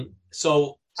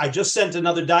So I just sent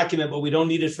another document, but we don't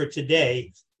need it for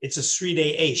today. It's a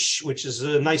Sridei Eish, which is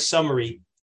a nice summary.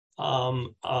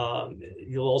 You'll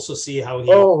also see how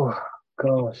he... Oh,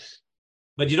 gosh.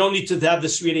 But you don't need to have the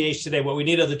Sridei Eish today. What we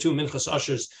need are the 2 Minchas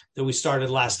Ushers that we started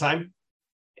last time.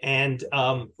 And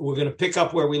we're going to pick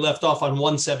up where we left off on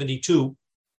 172.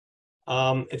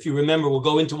 If you remember, we'll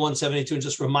go into 172 and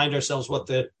just remind ourselves what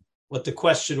the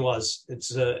question was.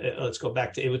 It's let's go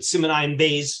back to it. It's Siman Ayin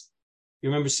Beis. You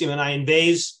remember Siman Ayin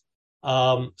Beis?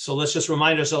 So let's just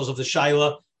remind ourselves of the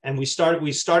Shaila. And we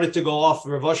started to go off.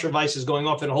 Rav Asher Weiss is going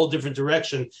off in a whole different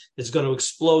direction. It's going to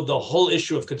explode the whole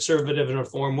issue of conservative and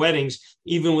reform weddings,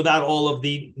 even without all of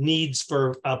the needs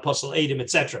for Pasal Eidim,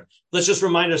 etc. Let's just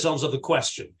remind ourselves of the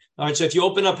question. All right. So if you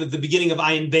open up at the beginning of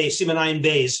Ayin Beis, Siman Ayin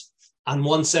Beis on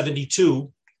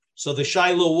 172, so the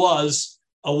Shaila was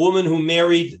a woman who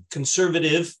married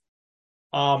conservative,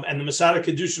 and the Masada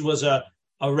Kedushin was a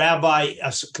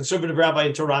conservative rabbi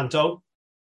in Toronto.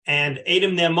 And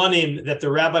Edom Ne'emanim, that the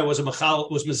rabbi was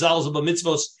Mezalzel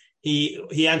b'mitzvos,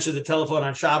 he answered the telephone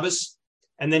on Shabbos,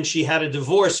 and then she had a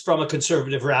divorce from a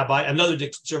conservative rabbi, another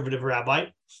conservative rabbi,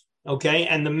 okay?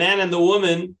 And the man and the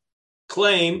woman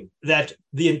claim that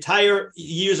the entire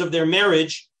years of their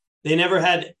marriage, they never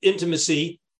had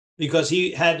intimacy because he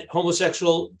had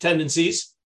homosexual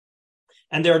tendencies,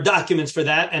 and there are documents for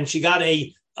that, and she got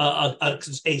a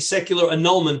secular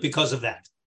annulment because of that.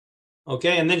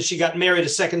 Okay, and then she got married a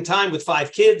second time with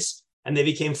 5 kids, and they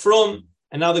became frum.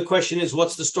 And now the question is,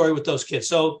 what's the story with those kids?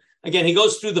 So again, he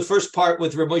goes through the first part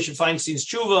with Rabbi Moshe Feinstein's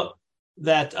tshuva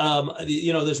that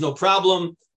there's no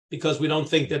problem because we don't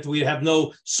think that we have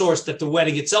no source that the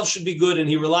wedding itself should be good, and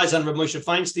he relies on Rabbi Moshe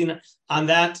Feinstein on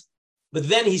that. But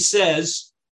then he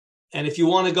says, and if you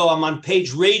want to go, I'm on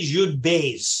page Reish Yud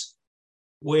Beis,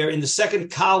 where in the second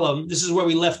column, this is where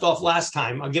we left off last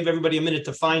time. I'll give everybody a minute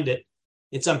to find it.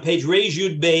 It's on page Reish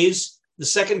Yud Beis, the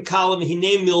second column. He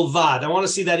named Milvad. I want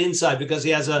to see that inside because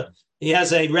he has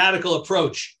a radical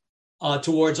approach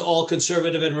towards all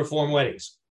conservative and reform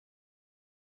weddings.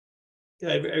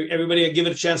 Everybody, give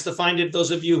it a chance to find it.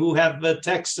 Those of you who have the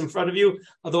text in front of you,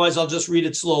 otherwise I'll just read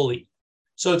it slowly.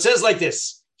 So it says like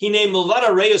this: He named Milvad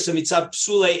Areyos Mitzat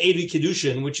Psule Edu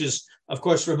Kiddushin, which is, of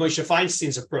course, Rav Moshe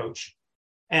Feinstein's approach,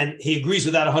 and he agrees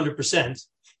with that 100%.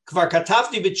 Kvar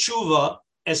Katafti B'Tshuva.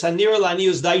 As Hanira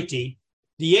Lanius Daiti,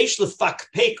 the Yesh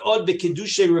Lefakpek Od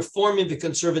Bekedushe Reformim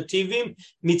Beconservativim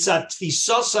Mitzat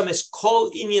Tfisosam Es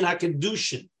Kol Inyan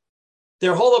HaKedushin.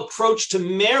 Their whole approach to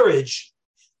marriage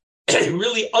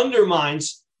really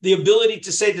undermines the ability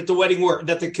to say that the wedding work,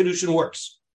 that the Kedushin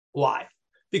works. Why?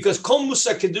 Because Kol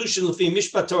Musa Kedushin Lefi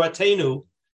Mishpat Toratenu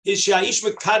is Sha'ish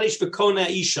Mekadesh V'Kona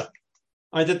Isha.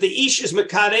 That the Ish is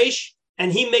Mekadesh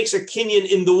and he makes a kinyan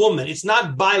in the woman. It's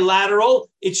not bilateral,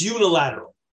 it's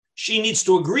unilateral. She needs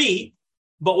to agree,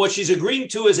 but what she's agreeing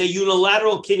to is a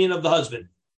unilateral kinyan of the husband.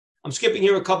 I'm skipping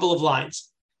here a couple of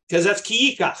lines, because that's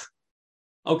kiyikach.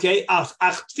 Okay, I'm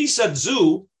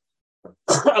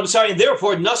sorry, and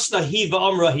therefore, nasna hi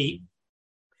va'amrahi,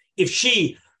 if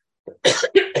she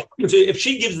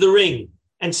gives the ring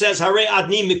and says, Hare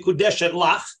adni mikudeshet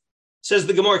lach, says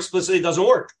the Gemara explicitly, it doesn't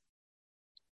work.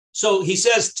 So he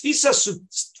says, Tfisa zu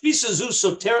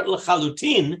soteret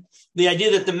lechalutin, the idea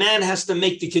that the man has to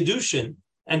make the Kedushin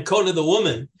and kona the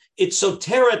woman, it's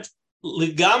soteret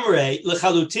legamre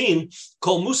lechalutin,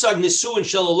 kol musag nisuin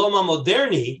shel olam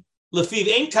moderni, lefiv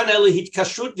ein kanele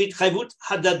hitkashrut v'itchayvut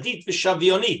hadadit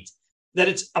v'shavionit,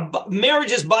 that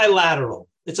marriage is bilateral.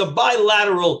 It's a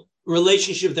bilateral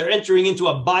relationship. They're entering into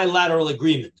a bilateral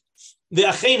agreement.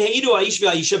 Ve'achein heidu haish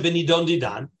ve'aisha benidon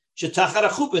didan,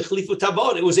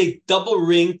 it was a double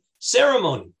ring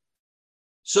ceremony.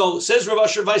 So says Rav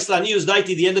Asher Weiss Lanius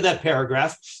Daiti, the end of that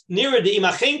paragraph, nearer the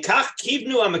imachen kach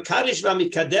kivnu amakadesh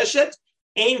v'amikadeshet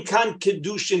ein kan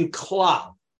kedushin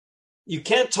klal. You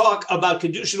can't talk about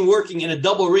kedushin working in a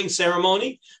double ring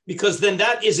ceremony because then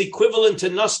that is equivalent to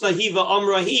nasna hiva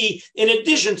amrahi in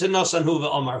addition to nasan huva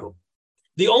amarhu.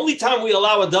 The only time we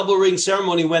allow a double ring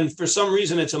ceremony when for some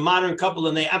reason it's a modern couple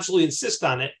and they absolutely insist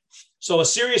on it. So a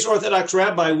serious Orthodox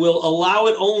rabbi will allow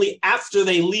it only after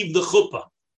they leave the chuppah,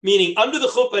 meaning under the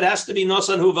chuppah it has to be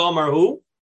nasan hu v'amarhu,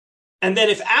 and then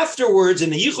if afterwards in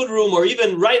the yichud room or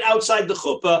even right outside the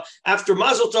chuppah after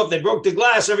Mazel Tov they broke the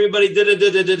glass, everybody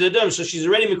did, so she's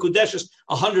already mikudeshes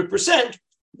 100%.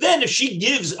 Then if she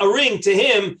gives a ring to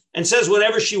him and says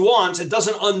whatever she wants, it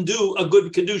doesn't undo a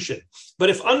good kedushin. But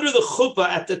if under the chuppah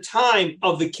at the time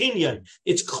of the kinyan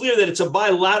it's clear that it's a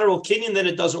bilateral kinyan, then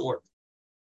it doesn't work.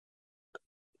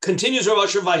 Continues Rav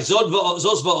Asher Weiss, Zod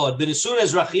va'od, b'nisun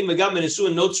ezrachim v'gam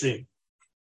b'nisun notzrim.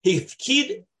 He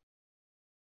kid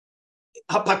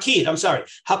hapakid. I'm sorry,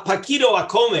 hapakido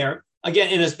akomer. Again,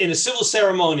 in a civil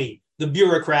ceremony, the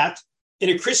bureaucrat. In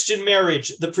a Christian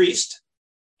marriage, the priest.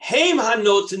 Heim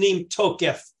hanotnim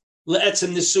tokef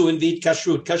leetzem nisuin v'it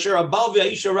kashrut kasher abal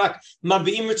v'aisha rak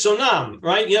mabiim ritzonam.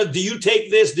 Right? Do you take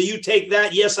this? Do you take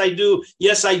that? Yes, I do.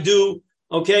 Yes, I do.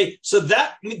 Okay, so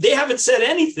that they haven't said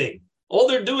anything. All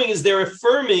they're doing is they're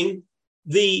affirming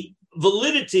the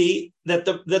validity that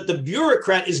the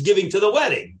bureaucrat is giving to the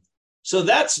wedding. So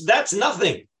that's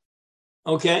nothing.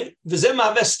 Okay, it's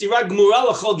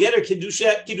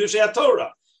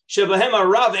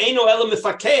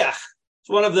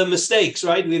one of the mistakes,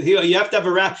 right? You have to have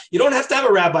a rabbi. You don't have to have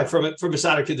a rabbi for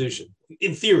Masada Kedushin,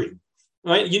 in theory,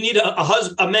 right? You need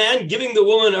a man giving the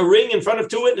woman a ring in front of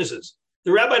two witnesses.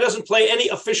 The rabbi doesn't play any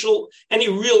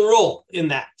real role in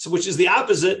that, which is the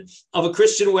opposite of a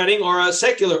Christian wedding or a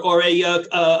secular or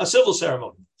a civil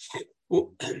ceremony.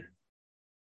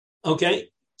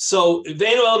 Okay, so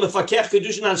ve'enu el mefakech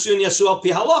kedushin ansuin yasu al pi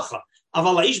halacha,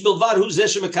 aval haish bilvad hu zeh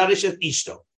shemekadesh et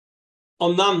ishto.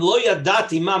 Omnam lo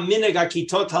yadati ma minhag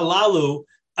hakitot halalu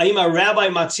aim a rabbi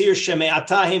matzir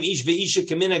sheme'atahim ish ve'isha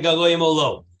keminhag aloyim o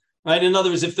lo. Right. In other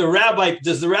words, does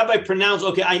the rabbi pronounce?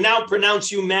 Okay, I now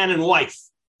pronounce you man and wife.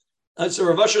 So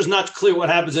Rav Asher is not clear what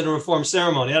happens in a reform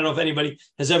ceremony. I don't know if anybody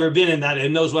has ever been in that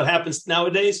and knows what happens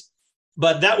nowadays.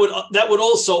 But that would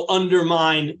also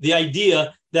undermine the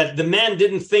idea that the man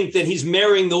didn't think that he's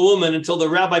marrying the woman until the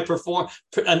rabbi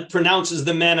pronounces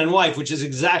the man and wife, which is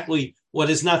exactly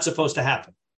what is not supposed to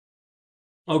happen.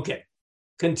 Okay,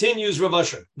 continues Rav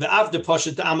Asher. The avde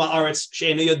poshet ama aretz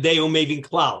she'enu yodeu mevin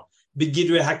klal.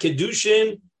 Begidre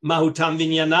hakedushin mahutam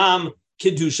vinyanam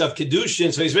kiddush of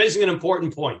kedushin. So he's raising an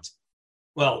important point.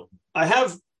 Well, I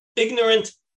have an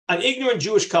ignorant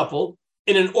Jewish couple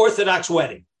in an Orthodox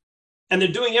wedding, and they're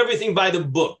doing everything by the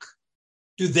book.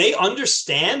 Do they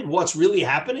understand what's really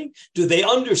happening? Do they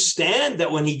understand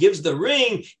that when he gives the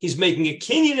ring, he's making a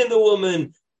kinyan in the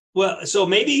woman? Well, so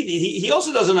maybe he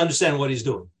also doesn't understand what he's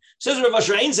doing. Says Rav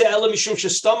Asher,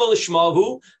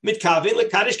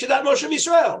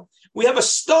 we have a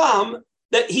stam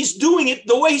that he's doing it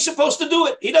the way he's supposed to do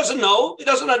it. He doesn't know, he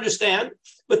doesn't understand,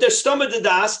 but there's stam de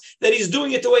das that he's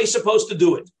doing it the way he's supposed to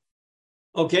do it.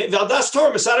 Okay, Valdas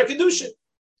Torah Masada Kedushin.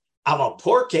 Aval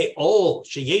porke ol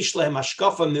sheyesh lehem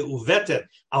hashkafa meuvetet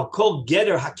al kol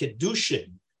geder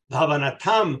hakedushin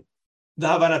v'havanatam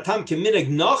keminhag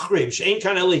nachrim she'ein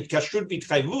kan elit kashrut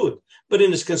b'tchayvut. But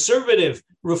in this conservative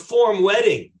reform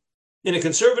wedding, where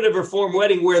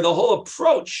the whole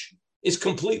approach is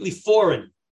completely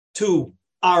foreign to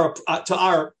our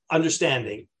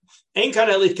understanding, ein kan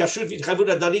elit kashrut v'tchayvut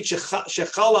adalit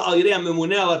shechala al yirei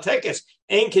hamemuneh al hatekes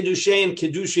ein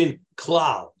kedushin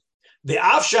klal. The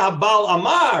Avsha Habal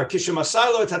Amar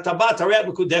Kishemasalo Tatabat Aret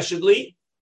Mekudeshedli.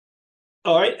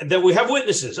 All right, then we have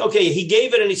witnesses. Okay, he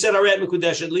gave it and he said Aret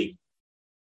Mekudeshedli.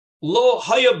 Lo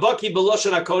Haya Baki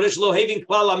Beloshan HaKodesh Lo Having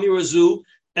Klal Amirazu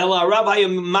Ela Rabbi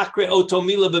Makre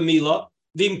Otomila B'Mila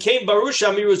Vim Kein Barush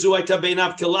Amirazu Aita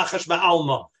Beinav Kilachash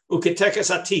Ba'alma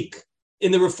Uketekes Atik.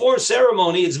 In the reform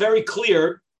ceremony, it's very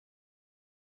clear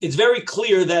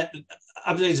that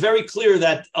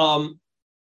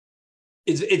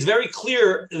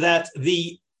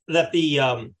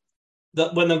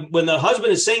when the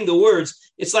husband is saying the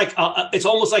words, it's like it's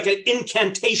almost like an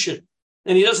incantation,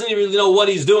 and he doesn't even know what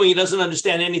he's doing. He doesn't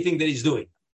understand anything that he's doing.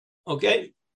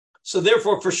 Okay, so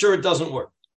therefore, for sure, it doesn't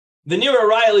work. V'nira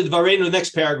raya l'dvarenu,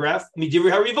 next paragraph,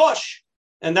 midivri harivosh,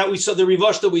 and that we saw the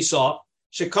rivosh that we saw.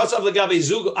 Shekasav legabe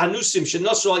zug anusim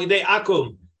shenosu al yidei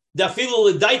akum.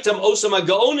 Dafilu l'daitam osam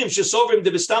agaonim shesovrim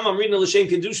debestam amrina l'shem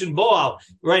kedushin boal.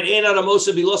 Right, ein adam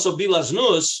osa biloso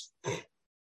bilaznus.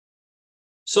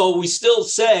 So we still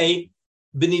say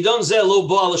benidon zeh lo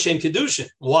boal l'shem kedushin.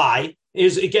 Why?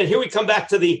 Here we come back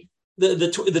to the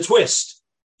twist.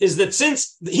 Is that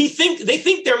since they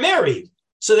think they're married,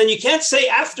 so then you can't say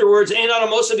afterwards ein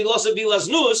adam osa biloso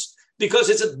bilaznus because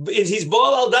he's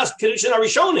boal al das kedushin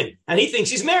arishonim and he thinks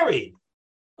he's married.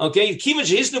 Okay, kiva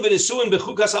shehisnu b'nisuin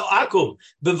b'chukas al-akum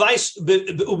b'vais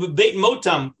b'beit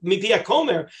motam mipi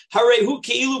hakomer harehu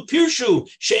keilu pirshu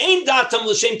she'ein datam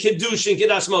l'shem kedushin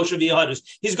kedas Moshe v'yahadus.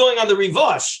 He's going on the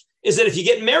rivash. Is that if you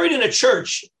get married in a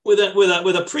church with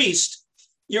a priest,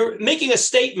 you're making a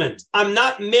statement. I'm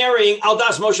not marrying al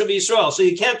das Moshe v'Yisrael, so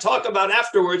you can't talk about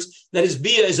afterwards that his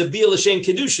bia is a bia l'shem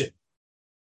kedushin.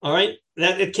 All right,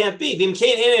 that it can't be.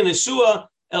 V'imkein enen nesua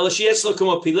el sheyetzlo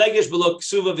k'mo pilegesh b'lo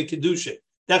ksuva v'kedushin.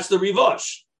 That's the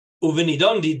rivosh.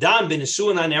 Uvenidon didan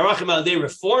benesuan anerachim al de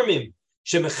reformim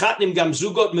shemechatnim gam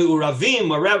zugot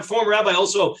meuravim. A reform rabbi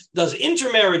also does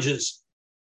intermarriages.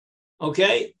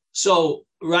 Okay, so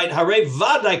right? Hare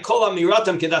vadai kol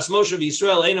amiratam kedas Moshe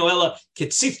v'Yisrael eino ela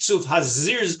ketziftzuf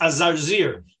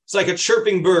hazarzir. It's like a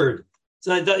chirping bird.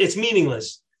 It's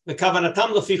meaningless.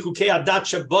 V'kavanatam lefi chukei adat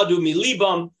shabadu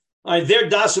milibam. Their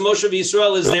das Moshe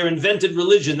v'Yisrael is their invented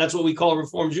religion. That's what we call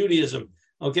Reform Judaism.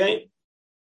 Okay?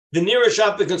 The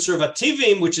Nirashap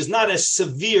Conservativim, which is not as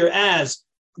severe as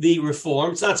the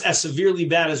Reform, it's not as severely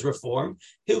bad as Reform,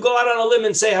 he'll go out on a limb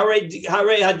and say, Hare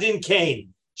Hadin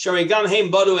Kain, Sharigam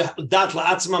Haim Badu Dat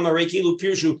La'atzmam Arekilu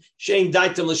Pirshu, Shem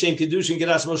Daitam L'Shem Kedushin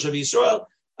Kedas Moshe v'Yisrael.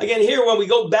 Again, here, when we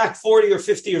go back 40 or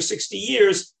 50 or 60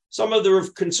 years, some of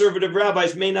the conservative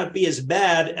rabbis may not be as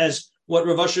bad as what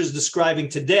Rav Usher is describing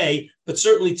today, but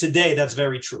certainly today that's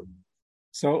very true.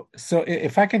 So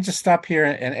if I can just stop here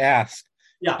and ask,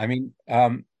 yeah, I mean,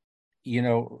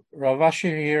 Rav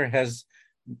Usher here has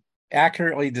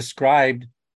accurately described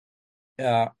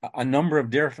a number of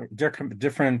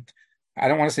different, I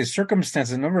don't want to say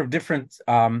circumstances, a number of different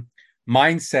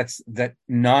mindsets that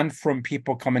non-frum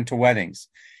people come into weddings.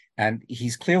 And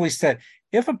he's clearly said,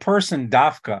 if a person,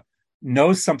 dafka,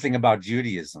 knows something about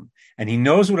Judaism, and he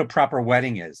knows what a proper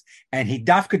wedding is, and he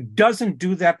dafka doesn't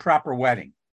do that proper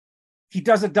wedding, he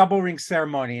does a double ring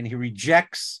ceremony, and he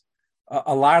rejects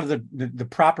a lot of the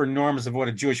proper norms of what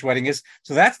a Jewish wedding is.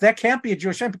 So that can't be a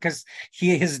Jewish wedding, because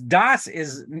he has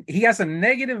a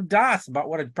negative das about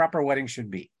what a proper wedding should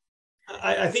be.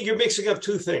 I think you're mixing up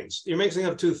two things.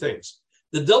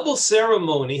 The double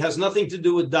ceremony has nothing to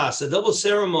do with das. The double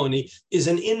ceremony is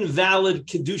an invalid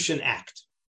Kedushin act.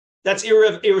 That's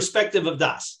irrespective of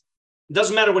das. It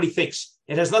doesn't matter what he thinks.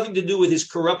 It has nothing to do with his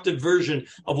corrupted version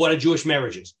of what a Jewish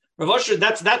marriage is. Rav Usher,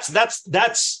 that's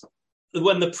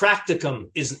when the practicum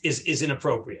is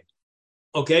inappropriate.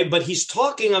 Okay, but he's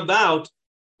talking about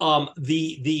when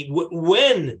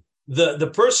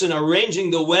the person arranging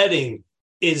the wedding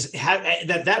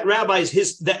that rabbi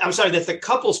is that the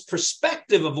couple's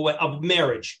perspective of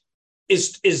marriage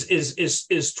is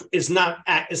not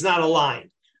aligned.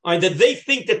 All right, that they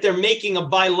think that they're making a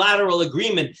bilateral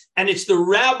agreement, and it's the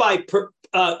rabbi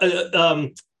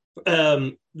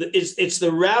it's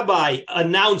the rabbi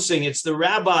announcing, it's the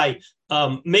rabbi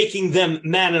making them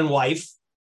man and wife.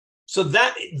 So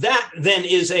that then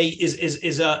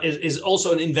is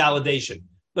also an invalidation.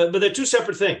 But they're two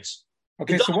separate things.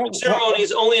 Okay, the double ceremony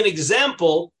is only an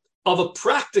example of a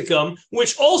practicum,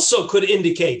 which also could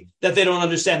indicate that they don't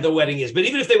understand the wedding is. But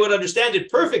even if they would understand it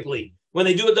perfectly, when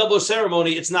they do a double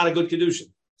ceremony, it's not a good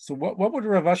kedushin. So what would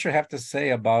Rav Usher have to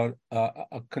say about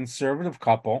a conservative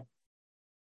couple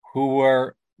who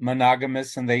were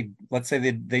monogamous, and they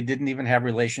didn't even have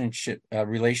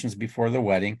relations before the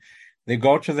wedding? They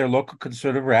go to their local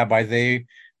conservative rabbi. They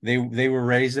were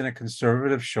raised in a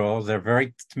conservative shul. They're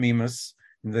very tmimus.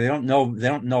 They don't know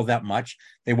that much.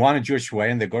 They want a Jewish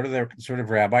wedding. They go to their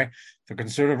conservative rabbi. The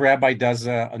conservative rabbi does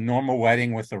a normal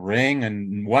wedding with a ring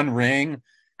and one ring.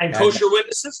 And kosher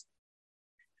witnesses?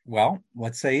 Well,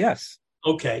 let's say yes.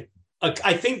 Okay.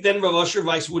 I think then Rav Usher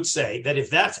Weiss would say that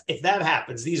if that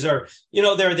happens, these are, they're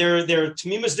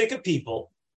tmimus dika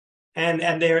people, and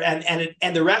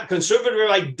the conservative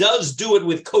rabbi does do it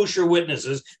with kosher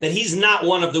witnesses, that he's not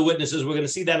one of the witnesses. We're going to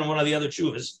see that in one of the other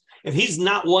tshuvas. If he's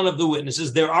not one of the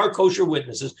witnesses, there are kosher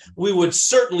witnesses. We would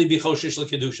certainly be choshesh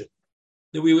l'kedusha.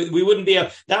 We wouldn't be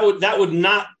that would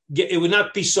not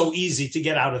be so easy to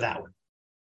get out of that one.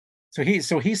 So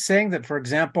he's saying that, for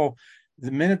example,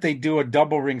 the minute they do a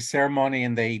double ring ceremony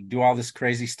and they do all this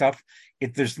crazy stuff,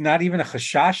 there's not even a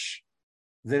chashash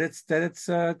that it's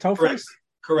tofes.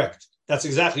 Correct. That's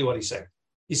exactly what he's saying.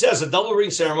 He says a double ring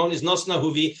ceremony is nosna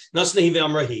huvi, nosna hive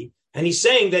amrahi. And he's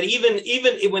saying that even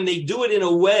when they do it in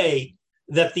a way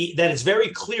that it's very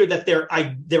clear that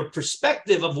their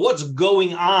perspective of what's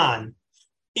going on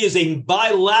is a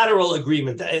bilateral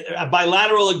agreement, and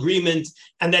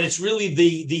that it's really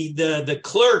the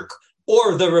clerk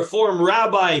or the Reform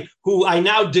rabbi who I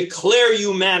now declare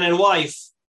you man and wife.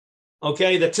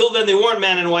 Okay, that till then they weren't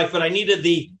man and wife, but I needed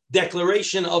the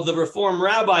declaration of the Reform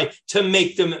rabbi to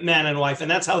make them man and wife,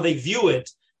 and that's how they view it.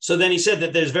 So then he said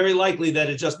that there's very likely that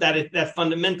that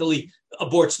fundamentally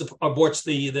aborts the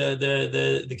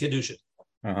kedusha.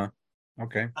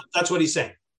 Okay. That's what he's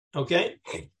saying. Okay.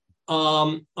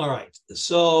 All right.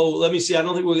 So let me see. I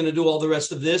don't think we're going to do all the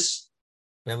rest of this.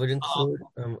 That would include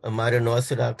a modern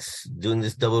Orthodox doing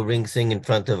this double ring thing in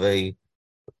front of a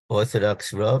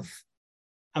Orthodox Rav.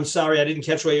 I'm sorry, I didn't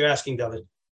catch what you're asking, David.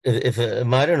 If a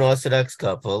modern Orthodox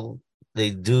couple,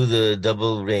 they do the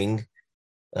double ring.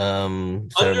 Under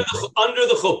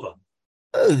the chuppah.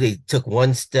 Oh, they took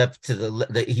one step to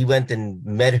he went and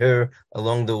met her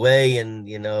along the way, and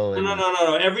No.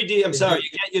 Every I'm sorry.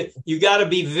 You got to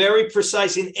be very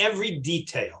precise in every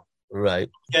detail. Right.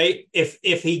 Okay.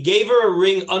 If he gave her a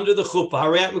ring under the chuppah,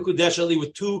 Harayat Mekudesh Ali,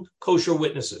 with two kosher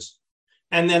witnesses,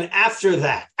 and then after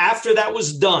that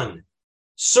was done,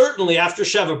 certainly after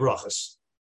Sheva Brachas.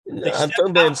 No, I'm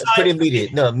talking about pretty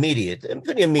immediate. No, immediate.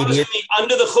 Pretty immediate.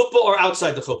 Under the chuppah or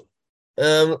outside the chuppah?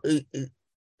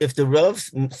 If the Rav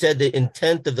said the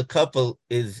intent of the couple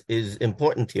is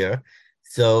important here,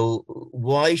 so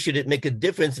why should it make a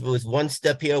difference if it was one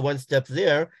step here, one step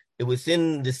there? It was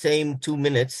in the same 2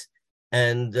 minutes,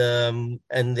 and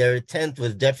their intent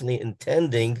was definitely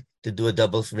intending to do a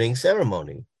double ring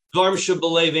ceremony. Dvarm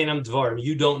shebelev einam dvarm.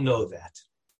 You don't know that.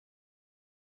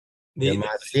 When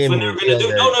they're going to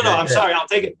do no. I'm sorry. I'll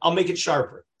take it. I'll make it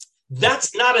sharper.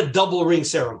 That's not a double ring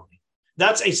ceremony.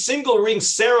 That's a single ring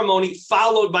ceremony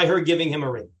followed by her giving him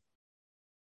a ring.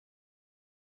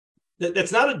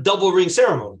 That's not a double ring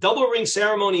ceremony. Double ring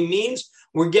ceremony means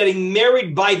we're getting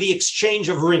married by the exchange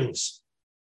of rings.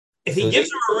 If he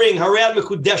gives her a ring, harayat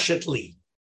mekudeshet li,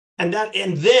 and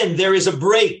then there is a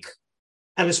break,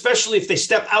 and especially if they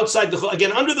step outside the chuppah,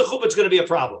 again, under the chuppah, it's going to be a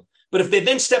problem. But if they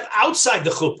then step outside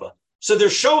the chuppah, so they're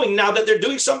showing now that they're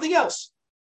doing something else.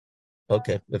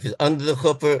 Okay, if it's under the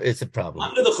chuppah, it's a problem.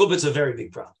 Under the chuppah, it's a very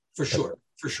big problem, for sure.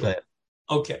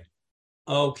 Okay.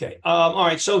 All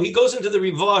right, so he goes into the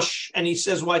Rivosh, and he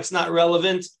says why it's not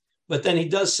relevant, but then he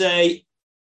does say,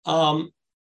 so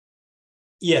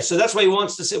that's why he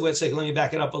wants to say, wait a second, let me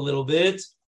back it up a little bit.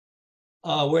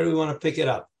 Where do we want to pick it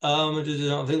up?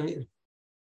 Okay.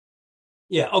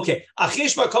 I'm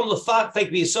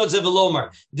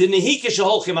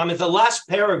at the last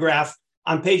paragraph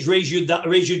on page Reish Yud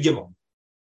Gimel.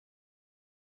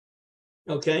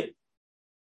 Okay.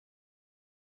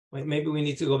 Wait, maybe we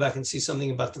need to go back and see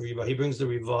something about the Rivosh. He brings the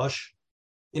Rivosh.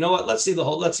 You know what? Let's see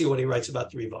what he writes about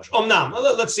the Rivosh.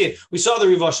 Let's see it. We saw the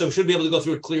Rivosh, so we should be able to go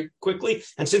through it quickly.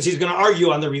 And since he's going to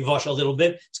argue on the Rivosh a little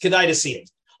bit, it's kedai to see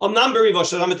it. Omnam b'Rivosh,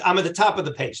 so I'm at the top of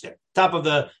the page there. Top of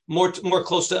the more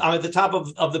close to. I'm at the top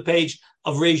of the page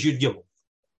of Reish Yud Gimel.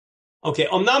 Okay.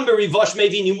 Omnam b'Rivosh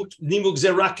maybe nimuk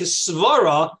zerak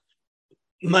svara.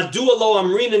 Madua lo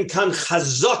amrinin kan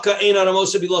chazaka ein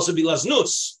aramosa bilasa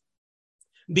bilaznus.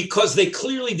 Because they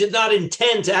clearly did not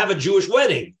intend to have a Jewish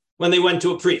wedding when they went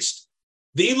to a priest.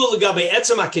 V'ilu legabe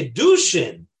etzem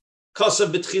hakedushin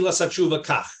kasav b'tchilas hatshuva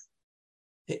kach.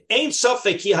 Ein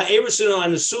safek ki ha'erusin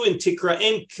ha'nesuin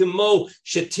tikraem kimo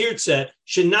shetirtze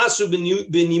shenasu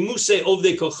b'nimuse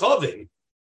ovdei kochavim.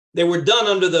 They were done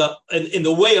in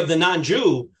the way of the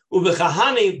non-Jew.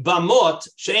 Ubechahane bamot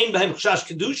she'ein b'hem chashash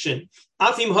kedushin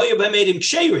afim hoya b'hem edim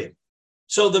ksherim.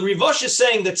 So the Rivosh is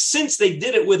saying that since they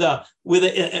did it in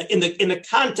the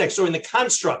context or in the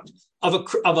construct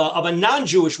of a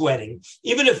non-Jewish wedding,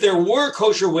 even if there were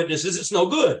kosher witnesses, it's no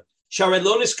good. Shared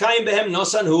lo niskayim behem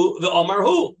nosanhu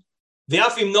ve'omarhu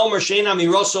ve'afim nomer she'ena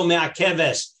miroso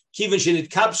me'akeves kiven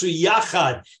shenitkapsu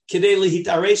yachad kedei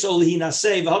lihitareso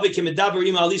lihinaseh v'havi kemedaber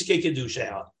ima aliske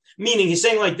kedusheha. Meaning, he's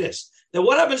saying like this: that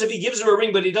what happens if he gives her a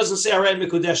ring, but he doesn't say harayat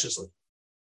mekudeshesli,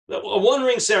 a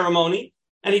one-ring ceremony?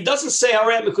 And he doesn't say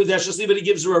harayat mekudeshesli, but he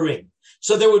gives her a ring.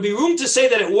 So there would be room to say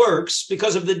that it works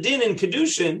because of the din in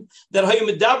kedushin that hayom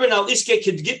medaber al iske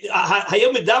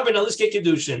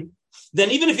kedushin. Then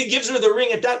even if he gives her the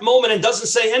ring at that moment and doesn't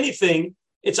say anything,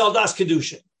 it's al das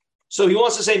kedushin. So he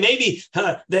wants to say maybe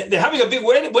they're having a big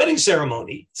wedding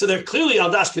ceremony, so they're clearly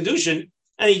al das kedushin,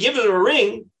 and he gives her a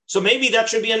ring. So maybe that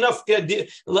should be enough.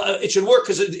 It should work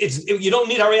because you don't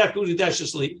need harayat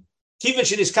mekudeshesli. Kiven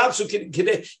sheniskapsu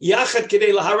yachad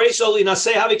kedei lahareso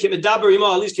linaseh havi kemedaber imo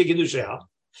alis kekedusheha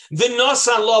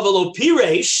v'nosan lo v'lo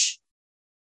piresh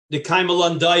the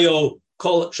kaimalandayo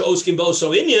kol sheoskim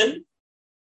boso inyan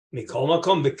mikol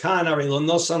makom bekan ari lo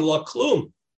nosan lo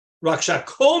klum raksha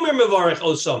komer mevarech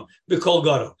osam b'kol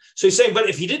gado. So he's saying, but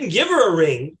if he didn't give her a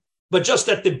ring, but just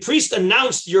that the priest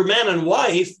announced your man and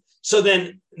wife, so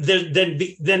then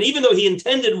even though he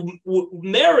intended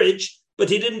marriage,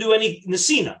 but he didn't do any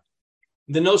nesina.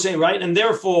 The no saying, right? And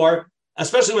therefore,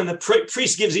 especially when the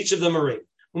priest gives each of them a ring.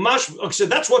 So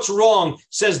that's what's wrong,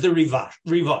 says the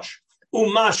Rivosh.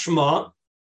 Umashma,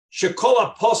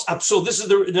 shekola pos apsul. This is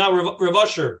now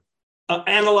Ravosher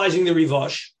analyzing the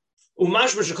Rivosh.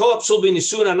 Umashma shekola apsul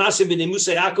b'nisun anasim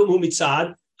b'nimuse akum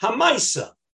humitzad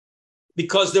hamaisa.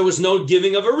 Because there was no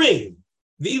giving of a ring.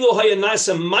 V'ilo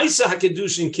hayanasa maisa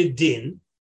hakedushin kedin.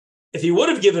 If he would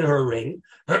have given her a ring,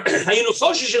 hayinu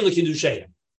choshishin l'kedusheya.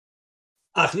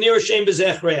 Achnir shein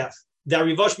bezech reach. Da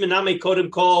Rivosh mename kodem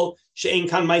kol shein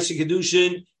kan ma'ase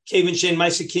kedushin kevin shein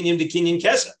ma'ase kinyan de kinyan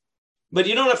kesa. But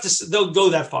you don't have to they'll go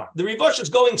that far. The Rivosh is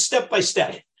going step by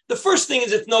step. The first thing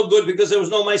is it's no good because there was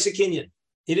no Maisa Kinyan.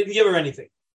 He didn't give her anything.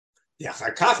 Why?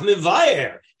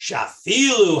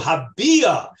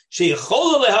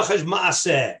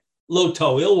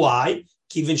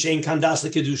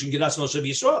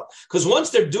 Because once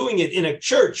they're doing it in a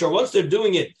church or once they're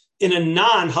doing it in a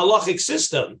non-halachic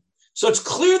system, so it's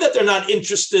clear that they're not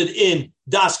interested in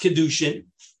das kedushin,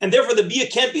 and therefore the bia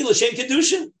can't be l'shem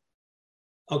kedushin.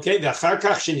 Okay,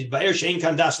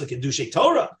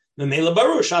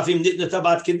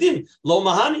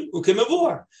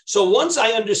 so once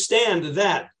I understand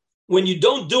that when you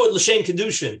don't do it l'shem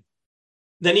kedushin,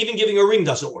 then even giving a ring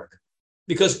doesn't work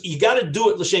because you got to do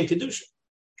it l'shem kedushin.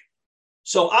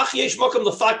 So ach yesh makom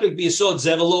l'faklik b'yesod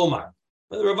zev elomar.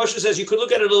 The Rav Asher says you could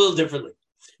look at it a little differently.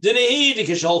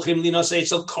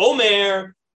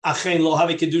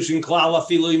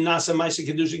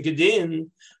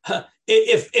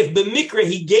 If b'mikra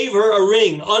he gave her a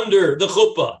ring under the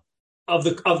chuppah of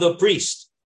the priest,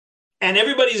 and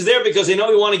everybody's there because they know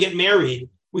we want to get married,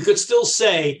 we could still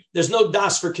say there's no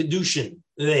das for kedushin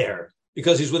there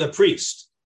because he's with a priest.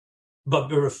 But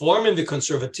the reform and the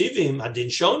conservativim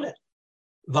hadin shown it.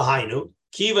 V'hainu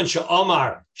kivan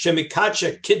she'omar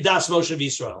shemikacha kiddas Moshe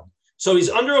v'Yisrael. So he's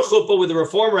under a chuppah with a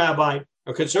reform rabbi,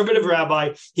 a conservative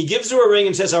rabbi. He gives her a ring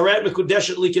and says, "Arat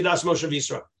mekudeshet li kiddas Moshe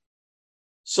v'Yisrael."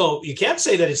 So you can't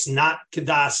say that it's not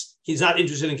kiddas. He's not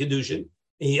interested in kedushin.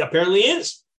 He apparently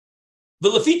is.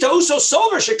 He's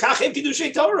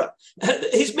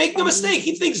making a mistake.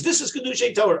 He thinks this is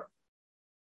kedushay Torah.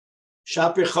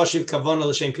 Shapir chashiv kavana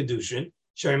l'shem kedushin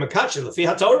shari makacha l'fi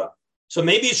haTorah. So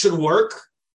maybe it should work.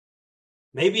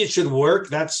 Maybe it should work.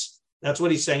 That's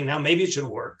what he's saying now. Maybe it should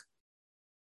work.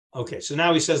 Okay, so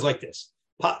now he says like this.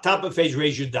 Top of page,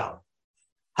 raise your down.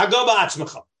 Hagaba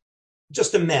atzmacha.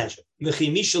 Just imagine. The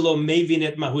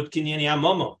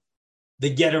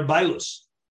getter bailus.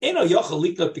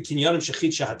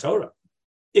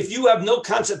 If you have no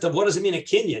concept of what does it mean a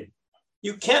kinyan,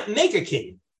 you can't make a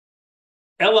kinyan.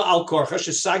 Ella al korcha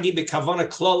shesagi bekavana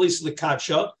klolis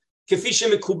likacha kefisha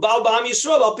mekubal ba'am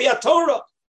Yisrael al pi haTorah.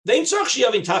 Ve'im tzarich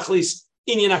sheyavin tachlis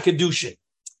inyan hakedushin.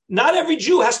 Not every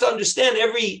Jew has to understand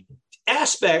every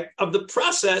aspect of the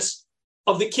process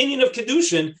of the kinyan of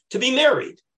kedushin to be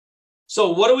married.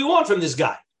 So what do we want from this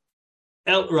guy?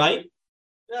 Right?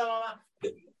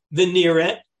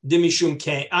 V'nira demishum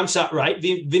kain. I'm sorry, right?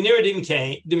 V'nira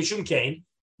demishum kain.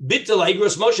 Bittel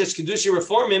igros Moshe's kedushin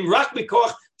reformim rak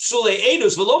b'koch psulei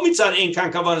edus v'lo mitzad ein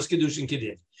kan kavanas kedushin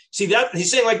kedin. See that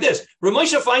he's saying like this. Rav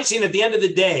Moshe Feinstein at the end of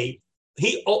the day,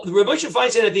 he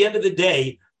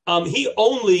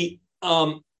only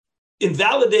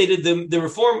invalidated the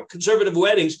Reform conservative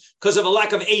weddings because of a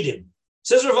lack of Eidim.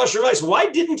 Says Rav Asher Weiss, why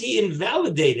didn't he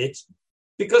invalidate it?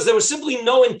 Because there was simply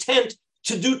no intent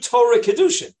to do Torah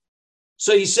Kedushin.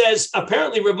 So he says,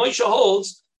 apparently Rav Moshe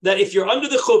holds that if you're under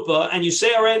the chuppah and you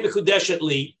say Aran Mekudeshet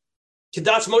Li,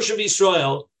 Kedas Moshe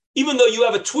v'Yisrael, even though you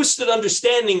have a twisted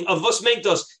understanding of Vos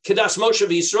Meitos, Kedas Moshe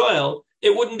v'Yisrael,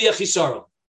 it wouldn't be a Chisaro.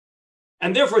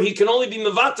 And therefore, he can only be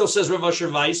mevatel, says Rav Asher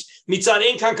Weiss, mitzad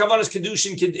ein kan kavanas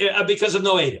kedushin because of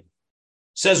no edim.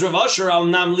 Says Rav Asher al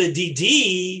nam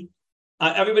lididi.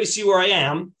 Everybody see where I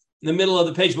am in the middle of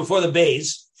the page before the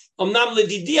bays. Om nam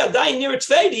lididi adayin nir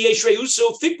tzveidi yesh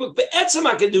reuso fikbuk be'etzem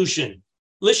hakedushin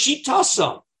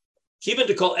l'shitasa. Even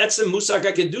to call etzem musak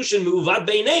hakedushin meuvad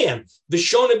beineim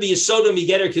v'shona b'yesodom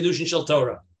yigeter kedushin shel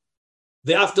Torah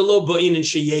ve'aftalo bo'inin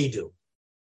sheyedu.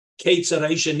 Ketzar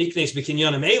ha'isha niknes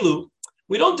b'kinyanim elu.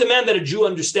 We don't demand that a Jew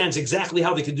understands exactly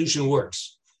how the Kedushin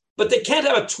works, but they can't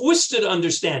have a twisted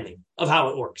understanding of how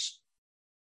it works.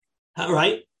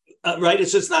 Right? Right?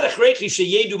 So it's not a chrechi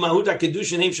sheyedu mahut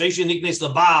ha-Kedushin heim sheishin niknes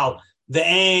labal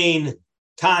ve'ein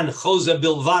kan choza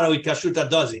bilvaro ikashut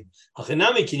adozim.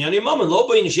 Hachinami kinyanim maman lo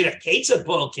bo'in yishira ketzad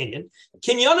poel kinyan.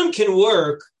 Kinyanim can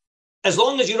work as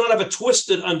long as you don't have a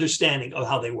twisted understanding of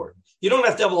how they work. You don't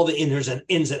have to have all the ins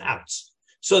and outs.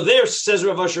 So there, says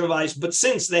Rav Asher Weiss, but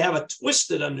since they have a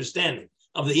twisted understanding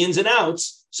of the ins and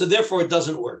outs, so therefore it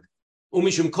doesn't work.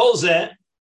 Umishum kol zeh,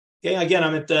 okay, again,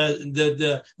 I'm at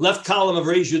the left column of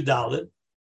Reish Yud Dalet.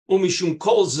 Umishum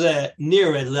kol zeh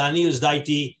nired le'anius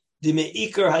daiti di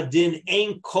me'ikar hadin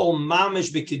ein kol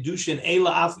mamish b'kedushin ela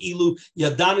af ilu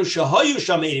yadanu shahayu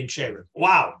shamedim sherim.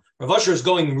 Wow, Rav Asher is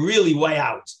going really way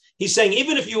out. He's saying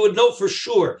even if you would know for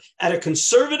sure at a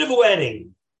conservative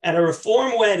wedding, at a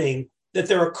reform wedding, that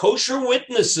there are kosher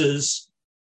witnesses,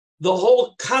 the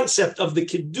whole concept of the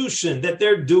Kedushin that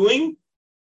they're doing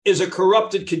is a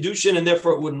corrupted Kedushin, and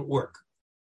therefore it wouldn't work.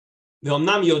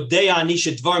 V'omnam yodea ani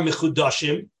shedvar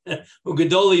mechudashim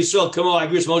u'gedol Yisrael kamo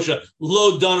agris Moshe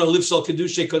lo dano lifsol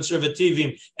kedushe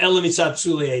conservativim elam mitzad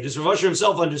psuleid. Rav Asher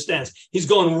himself understands he's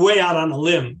going way out on a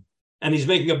limb, and he's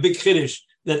making a big chiddush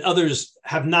that others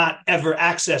have not ever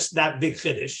accessed that big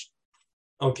chiddush.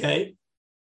 Okay,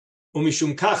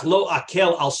 umishum kach lo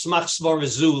akel al smach svar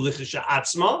v'zu lichisha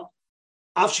atzma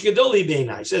af shegedol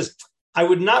beina. He says, I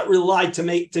would not rely to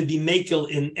be makel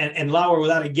in and lower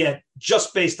without a get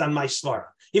just based on my svara,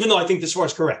 even though I think the svara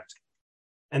is correct.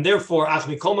 And therefore,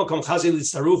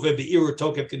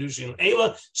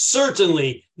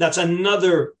 certainly that's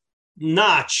another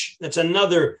notch, that's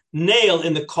another nail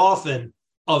in the coffin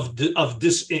of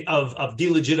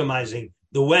delegitimizing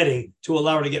the wedding to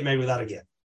allow her to get married without a get.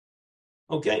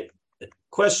 Okay,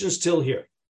 questions till here.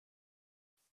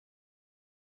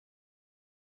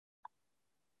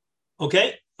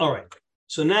 Okay, all right.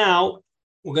 So now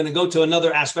we're going to go to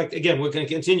another aspect. Again, we're going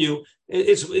to continue.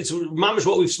 It's mamish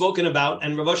what we've spoken about,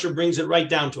 and Rav Asher brings it right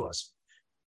down to us.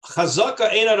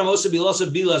 Chazaka eina ramosa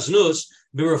bilasa bilaznus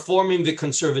b'reforming the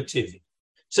conservative.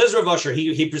 Says Rav Asher,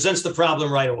 he presents the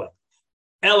problem right away.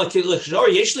 Ela kilchor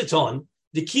yesh liton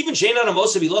the kivin sheina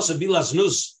ramosa bilasa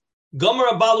bilaznus gomer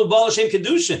abalu bal shem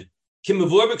kedushin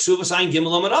kimavur b'ksuvas ayin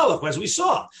gimel amar aleph. As we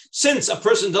saw, since a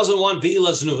person doesn't want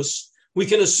bilaznus, we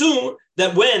can assume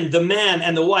that when the man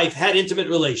and the wife had intimate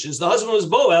relations, the husband was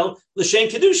boel l'shem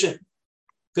kedushin,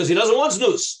 because he doesn't want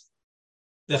znus.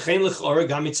 So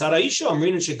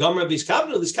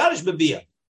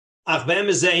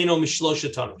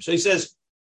he says,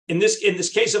 in this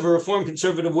case of a Reformed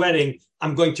conservative wedding,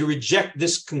 I'm going to reject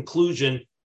this conclusion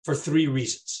for three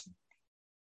reasons.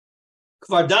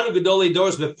 Old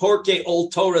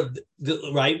Torah,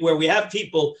 right, where we have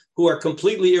people who are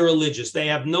completely irreligious. They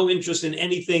have no interest in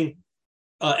anything,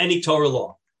 any Torah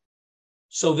law.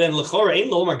 So then,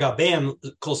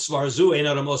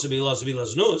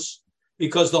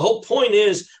 because the whole point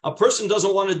is a person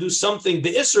doesn't want to do something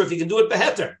be'isr if he can do it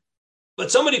beheter.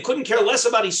 But somebody couldn't care less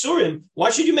about isurim. Why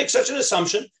should you make such an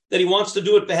assumption that he wants to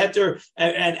do it beheter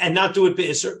and not do it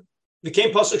be'isr?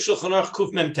 Became pasuk Shulchan Aruch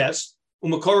Kuf Mem Tes. I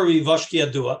think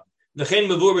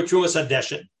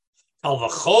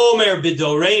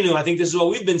this is what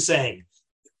we've been saying.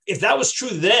 If that was true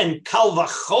then, kal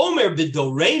vachomer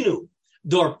b'dorenu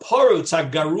dor parutz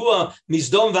hagarua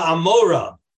mizdom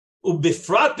va'amora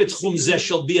ubifrat betchum zeh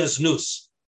shel biaznus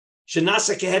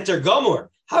shenasa keheter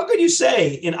gomor. How could you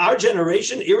say in our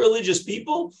generation, irreligious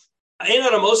people, they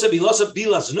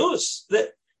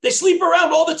sleep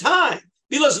around all the time?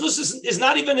 Bilaznus is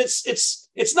not even it's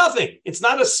nothing. It's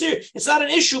not an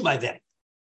issue by them.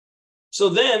 So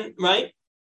then, right?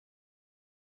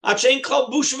 A guy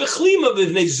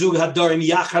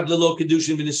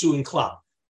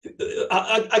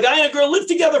and a girl live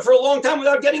together for a long time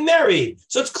without getting married.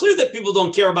 So it's clear that people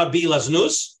don't care about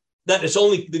bilaznus, that it's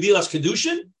only bilas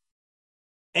kedushin.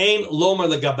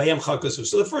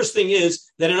 So the first thing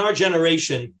is that in our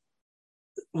generation,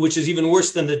 which is even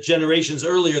worse than the generations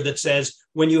earlier, that says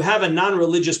when you have a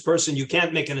non-religious person, you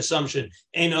can't make an assumption,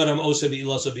 because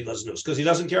he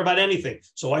doesn't care about anything.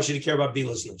 So why should he care about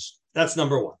bilaznus? That's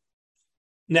number one.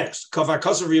 Next, a guy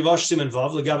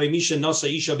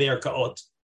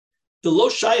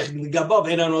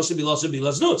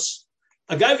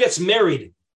who gets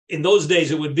married, in those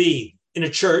days it would be in a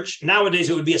church. Nowadays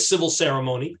it would be a civil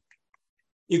ceremony.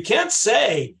 You can't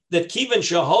say that Kivan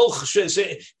Shahol,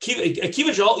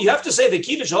 you have to say that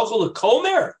Kivan Shahol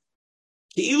Komer,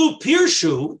 Ilu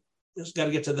Pirshu, just got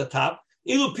to get to the top,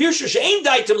 Ilu Pirshu, Shein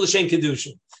Daitim L'Shem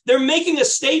Kedushin. They're making a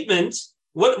statement.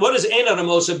 What is Ein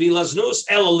Aramosa Bilaznus,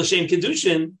 El L'Shem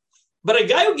Kedushin? But a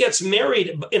guy who gets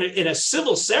married in a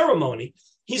civil ceremony,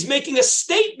 he's making a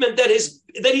statement that he's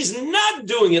not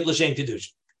doing it L'Shem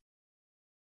Kedushin.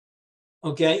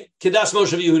 Okay, Kedas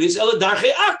Moshe Yehudis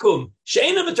Eladarche Akum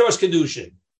Sheina B'Toras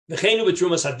Kedushin V'cheinu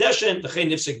B'Trumas Hadeshen V'chein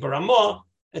Nifsik Barama,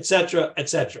 etc.,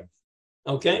 etc.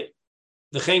 Okay,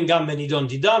 V'chein Gam Benidon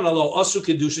Didan Alo Asu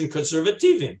Kedushin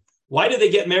Conservativim. Why do they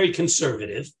get married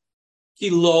conservative?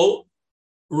 Kilo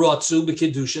Rotzu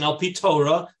B'Kedushin Al Pi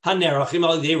Torah Hanerachim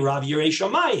Al Yidei Rav Yirei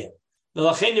Shamayim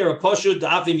V'lachein Yeraposhu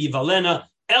Da'avim Yivalena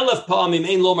Elef Pa'amim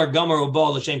Ein Lomar Gamar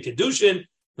Ubal L'Shem Kedushin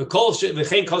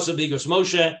V'chein Kosav B'Igros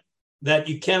Moshe, that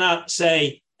you cannot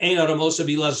say Ein Aramosa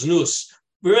Bilaznus.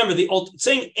 Remember,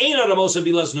 saying Ein Aramosa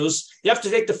Bilaznus, you have to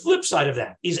take the flip side of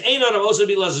that. He's Ein Aramosa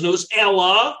Bilaznus,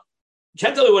 Ella. You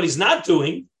can't tell me what he's not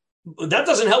doing. That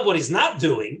doesn't help what he's not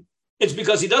doing. It's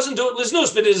because he doesn't do it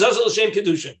Liznus, but it is Azal Shem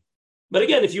Kedushin. But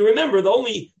again, if you remember, the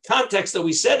only context that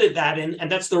we said it that in,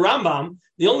 and that's the Rambam,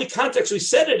 the only context we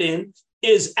said it in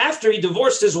is after he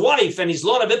divorced his wife and he's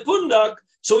Lona Bet Pundak,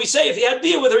 So we say if he had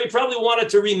bia with her, he probably wanted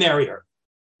to remarry her.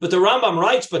 But the Rambam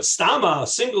writes, but stama, a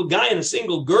single guy and a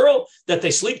single girl, that they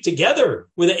sleep together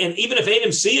with it, and even if they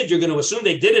didn't see it, you're going to assume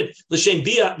they did it l'shem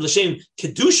bia, l'shem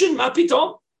kedushin,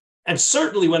 mapitom. And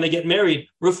certainly when they get married,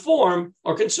 reform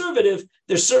or conservative,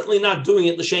 they're certainly not doing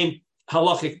it l'shem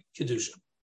halachic kedushin.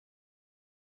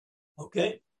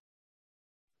 Okay.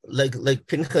 Like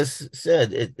Pinchas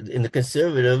said, in the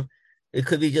conservative, it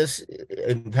could be just,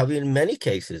 probably in many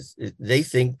cases, they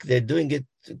think they're doing it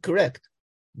correct.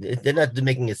 They're not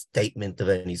making a statement of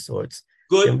any sorts.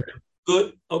 Good.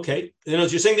 Okay. You're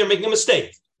saying they're making a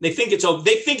mistake. They think it's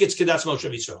Kedas Moshe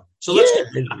Yisrael. So let's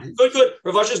get good.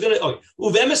 Rav Asher is going to.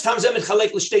 Uvemes tamzem et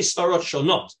chalek l'shtei svarot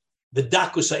shonot. The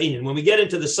dakus ha'inyan. When we get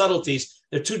into the subtleties,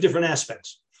 there are two different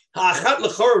aspects. Ha'achat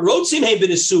l'chor rotzim heim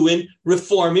b'nisuin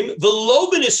reforming v'lo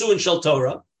b'nisuin shel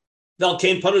Torah. Vel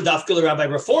kein panu dafka l'rabbi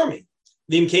reforming.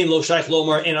 V'im kein lo shaykh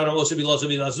lomar en adam osa bilazo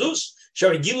bilazus.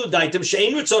 Sharigilu daitem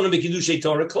she'en ritzonim b'kidushei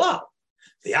Torah klal.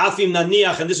 The afim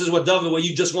naniach, and this is what David, what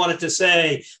you just wanted to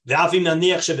say. The afim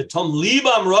naniach shebetom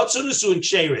libam rotzon nesuin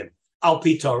ksherim al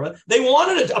pi Torah. They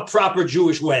wanted a proper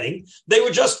Jewish wedding. They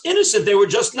were just innocent. They were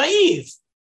just naive.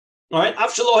 All right.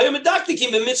 Af shelo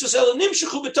medaktikim b'mitzvos ela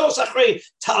nimshechu b'tos achrei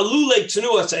ta'alulei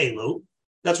tnuas elu.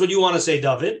 That's what you want to say,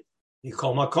 David.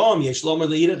 Yikol makom yesh lomer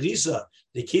le'ira risa.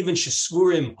 The kivin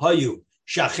shesvurim hayu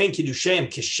shachen kiddushem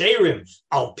ksherim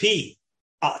al pi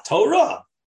Torah.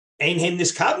 It's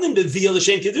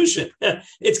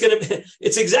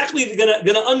exactly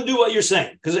gonna undo what you're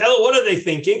saying. Because Ella, what are they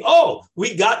thinking? Oh,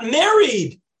 we got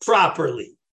married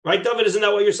properly, right, David? Isn't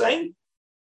that what you're saying?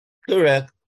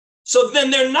 Correct. So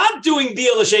then they're not doing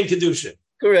Bia L'Shem Kedushin.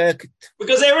 Correct.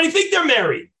 Because they already think they're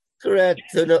married. Correct.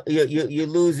 So no, you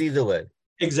lose either way.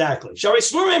 Exactly. That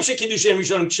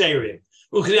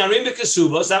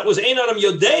was Ein Adam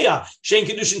Yodea Shen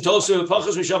Kedushin Tosu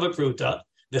Pachas Mishava Pruta.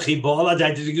 We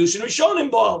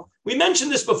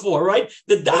mentioned this before, right?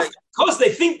 Because they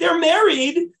think they're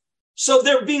married, so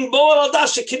they're being boel al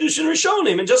dash kiddushin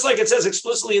rishonim. And just like it says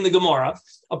explicitly in the Gemara,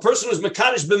 a person who's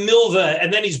mekadosh b'milva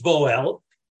and then he's boel,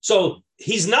 so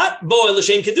he's not boel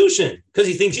l'shem kiddushin because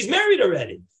he thinks he's married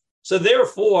already. So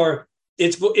therefore,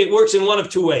 it works in one of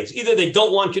two ways: either they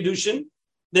don't want kiddushin,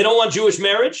 they don't want Jewish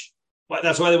marriage.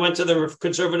 That's why they went to the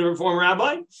conservative reform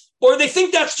rabbi, or they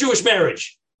think that's Jewish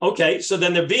marriage. Okay, so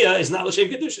then their bia is not l'shem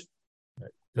kedushin.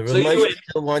 The Ramay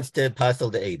still wants to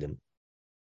apostle the Adam.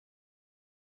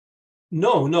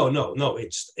 No.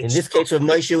 It's in this case, Rav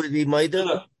Moshe would be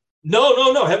Maida? No.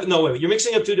 Wait. You're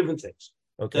mixing up two different things.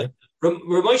 Okay. Rav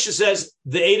Moshe says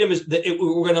the Adam is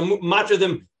we're going to matter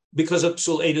them because of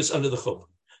psul edus under the chuppah.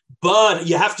 But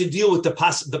you have to deal with the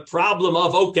problem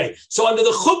of, okay, so under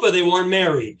the chuppah they weren't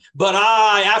married, but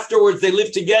afterwards they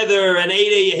lived together and so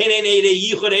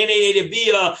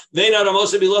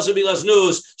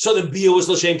the bia was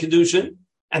l'shem kedushin,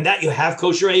 and that you have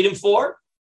kosher edim for.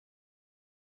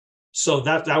 So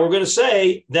that now we're going to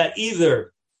say that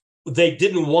either they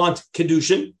didn't want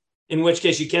kedushin, in which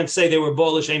case you can't say they were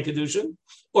bo l'shem kedushin,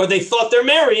 or they thought they're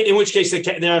married, in which case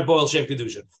they're not boil shem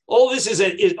kedushin. All this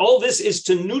is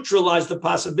to neutralize the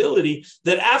possibility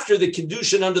that after the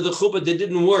kedushin under the chuppah that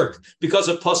didn't work because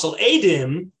of pasal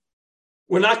edim,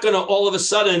 we're not going to all of a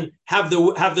sudden have the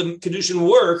kedushin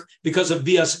work because of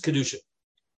bias kedushin.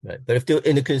 Right, but if they're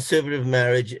in a conservative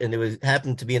marriage and there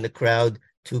happened to be in the crowd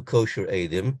two kosher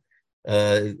edim,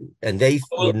 and they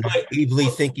were naively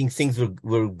thinking things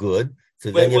were good,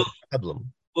 so then you have a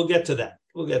problem. We'll get to that.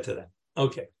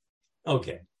 Okay.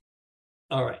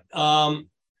 All right.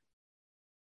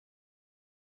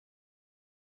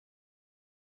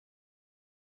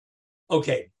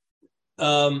 Okay.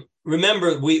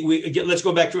 Remember, we again, let's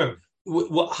go back to remember.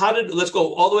 Let's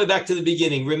go all the way back to the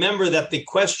beginning. Remember that the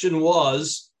question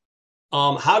was,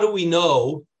 how do we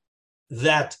know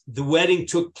that the wedding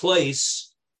took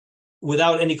place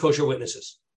without any kosher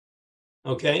witnesses?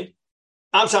 Okay.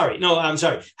 I'm sorry.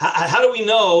 How do we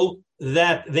know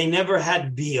that they never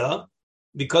had bia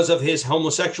because of his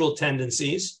homosexual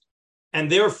tendencies,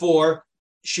 and therefore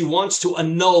she wants to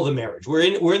annul the marriage?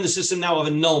 We're in the system now of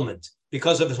annulment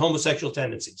because of his homosexual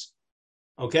tendencies.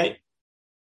 Okay,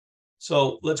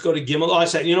 so let's go to Gimel. I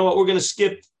said, you know what? We're going to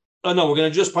skip. Oh no, we're going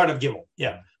to just part of Gimel.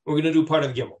 Yeah, we're going to do part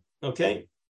of Gimel. Okay.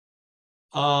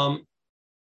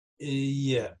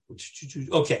 Yeah.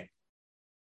 Okay.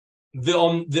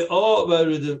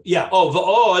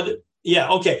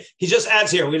 Yeah, okay. He just adds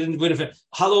here. We didn't.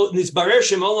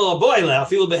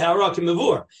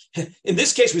 In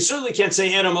this case, we certainly can't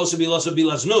say Anamosa Bilaso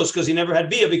Bilasnus because he never had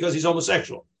bia because he's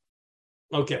homosexual.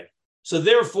 Okay, so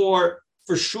therefore,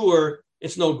 for sure,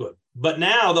 it's no good. But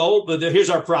now, here's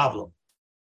our problem.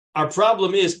 Our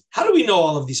problem is, how do we know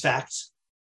all of these facts?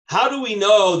 How do we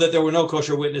know that there were no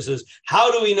kosher witnesses?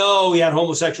 How do we know he had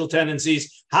homosexual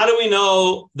tendencies? How do we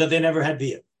know that they never had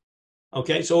bia?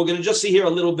 Okay, so we're going to just see here a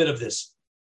little bit of this,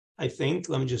 I think.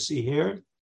 Let me just see here.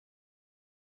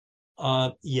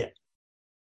 Yeah.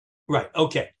 Right,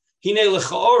 okay. Hine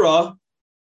lechaora.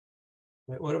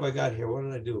 What have I got here? What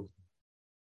did I do?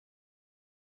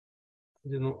 I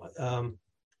didn't.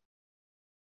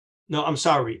 No, I'm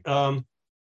sorry.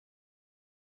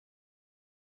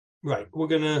 Right, we're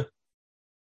gonna.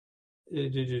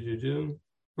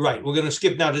 Right, we're gonna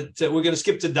skip now to we're gonna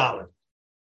skip to Dalet.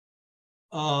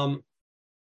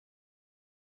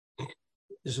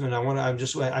 Just a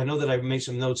minute. I know that I've made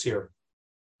some notes here.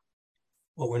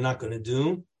 What we're not going to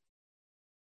do.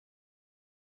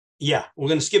 Yeah, we're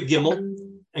going to skip Gimel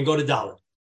and go to Dalet.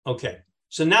 Okay.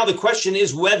 So now the question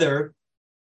is whether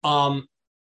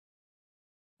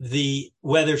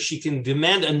whether she can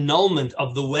demand annulment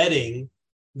of the wedding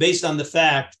based on the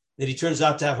fact that he turns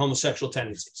out to have homosexual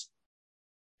tendencies.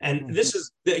 And this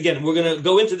is, again, we're going to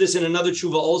go into this in another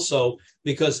tshuva also,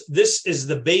 because this is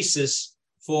the basis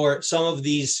for some of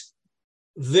these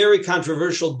very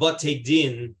controversial batei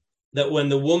din, that when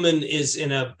the woman is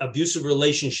in an abusive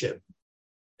relationship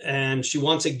and she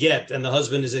wants a get, and the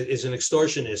husband is an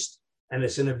extortionist, and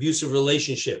it's an abusive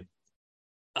relationship,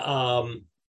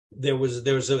 there were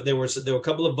a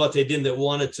couple of batei din that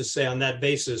wanted to say on that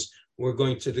basis we're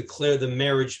going to declare the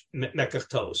marriage mekach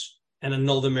tos and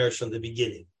annul the marriage from the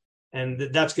beginning, and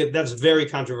that's good. That's very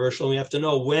controversial. We have to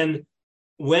know when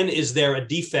is there a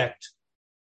defect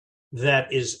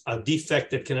that is a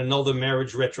defect that can annul the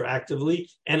marriage retroactively,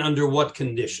 and under what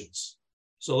conditions.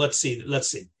 So let's see.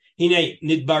 Hine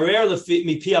nidbarer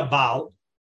mipi abal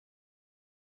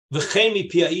v'chein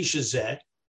mipi ha'isha zeh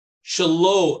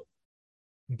shelo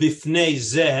bifnei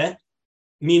zeh,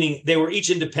 meaning they were each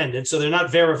independent, so they're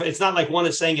not verified. It's not like one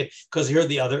is saying it because he heard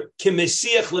the other. Ki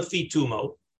mesiach lefi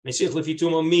tumo. Mesiach lefi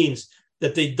tumo means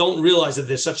that they don't realize that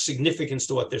there's such significance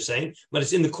to what they're saying, but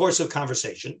it's in the course of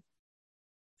conversation,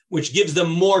 which gives them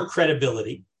more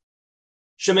credibility.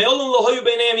 They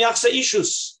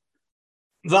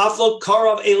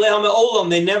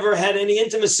never had any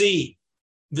intimacy.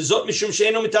 Because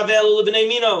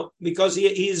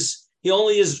he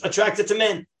only is attracted to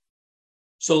men.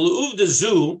 So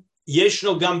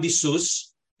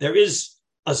there is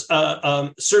a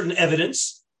certain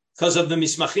evidence because of the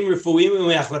mismachim refuim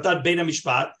u'me'achalatat bein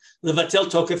hamishpat levatel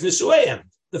tokef nisueim.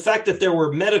 The fact that there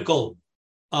were medical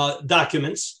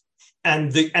documents,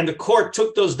 and the court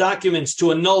took those documents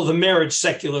to annul the marriage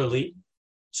secularly.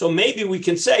 So maybe we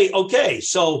can say, okay,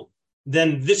 so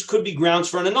then this could be grounds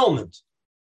for an annulment.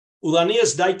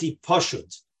 Ulanias daiti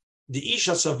pashut. The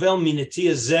isha savel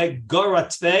minatia zeg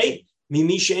goratve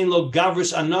mimisha ein lo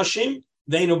gavrus anashim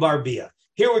veino barbia.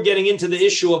 Here we're getting into the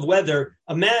issue of whether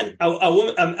a man and a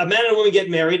woman get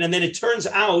married, and then it turns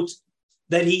out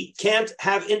that he can't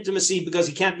have intimacy because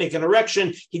he can't make an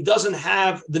erection. He doesn't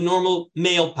have the normal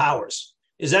male powers.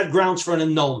 Is that grounds for an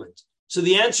annulment? So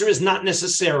the answer is not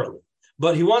necessarily,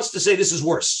 but he wants to say this is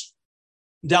worse.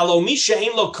 Meaning,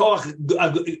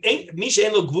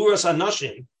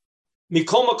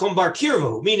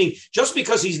 just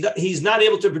because he's not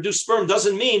able to produce sperm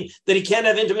doesn't mean that he can't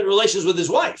have intimate relations with his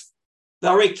wife.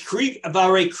 They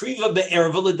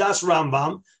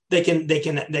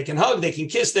can hug, they can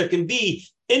kiss, there can be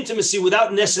intimacy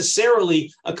without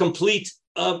necessarily a complete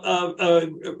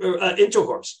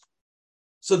intercourse.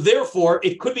 So therefore,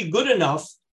 it could be good enough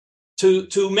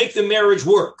to make the marriage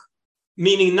work,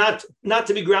 meaning not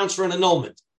to be grounds for an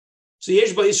annulment. So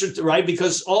yesh ba'isur, right?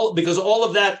 Because all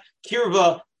of that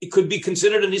kirva, it could be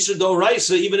considered an isur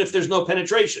d'oraisa even if there's no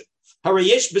penetration. Hara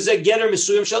yesh b'zeh geter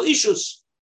misuyim shel ishus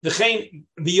v'chein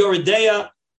b'yoredeya.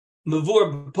 And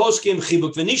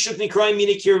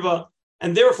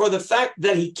therefore, the fact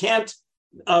that he can't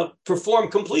perform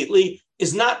completely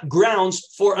is not grounds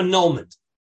for annulment.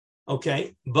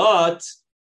 Okay, but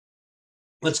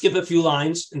let's skip a few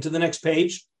lines into the next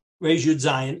page. Reis Yud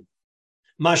Zayin.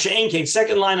 Masha'en came,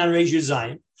 second line on Reis Yud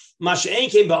Zayin. Masha'en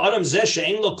came ba'adam zeh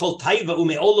she'en lo kol taiva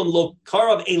u'me'olam lo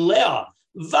karav elea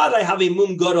v'adai have a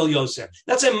mum gadol yoser.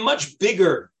 That's a much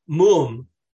bigger mum.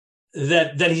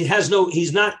 That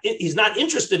he's not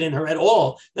interested in her at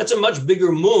all. That's a much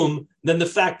bigger mum than the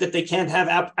fact that they can't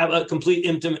have a complete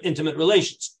intimate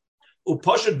relations.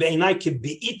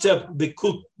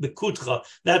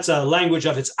 That's a language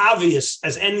of it's obvious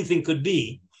as anything could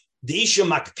be.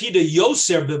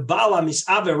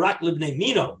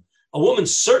 A woman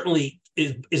certainly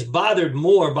is bothered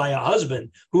more by a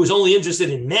husband who is only interested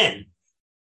in men.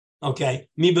 Okay.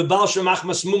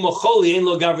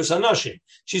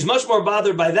 She's much more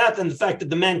bothered by that than the fact that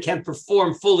the man can't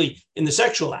perform fully in the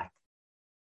sexual act.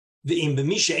 And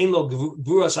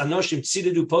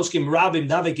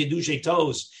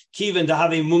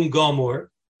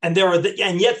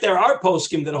yet there are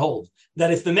poskim that hold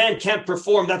that if the man can't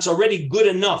perform, that's already good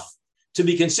enough to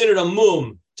be considered a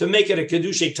mum to make it a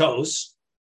kedushay tos.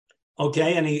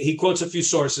 Okay, and he quotes a few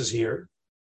sources here.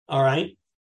 All right,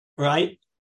 right.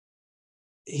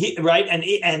 And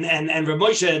Rav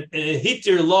Moshe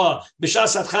hitir law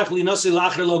b'shas atchach linasi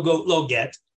lacher lo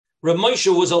get. Rav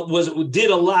Moshe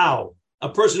did allow a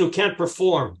person who can't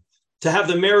perform to have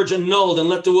the marriage annulled and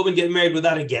let the woman get married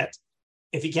without a get,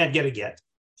 if he can't get a get.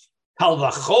 Kal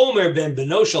v'chomer ben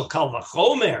benoshel kal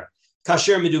v'chomer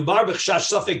kasher medubar b'chshash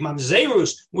safek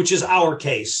mamzerus, which is our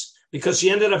case, because she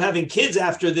ended up having kids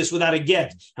after this without a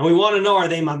get, and we want to know, are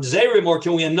they mamzerim or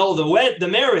can we annul the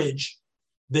marriage?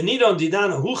 Benidon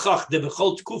didan huchach de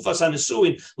bechol tkufas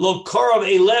hanesuin lo karav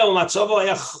eleo matzavo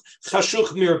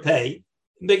chashuch mirpei.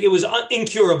 It was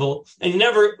incurable, and he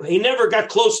never got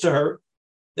close to her.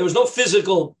 There was no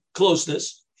physical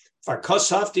closeness.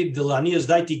 It's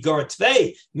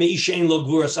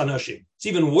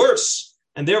even worse,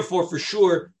 and therefore, for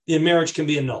sure, the marriage can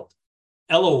be annulled.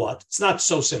 Elo what? It's not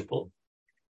so simple.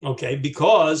 Okay,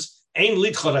 because ein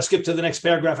lidchot. I skip to the next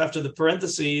paragraph after the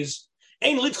parentheses.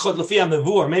 Ein lidchot lefi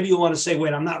hamevur. Maybe you want to say,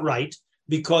 wait, I'm not right,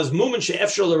 because mumen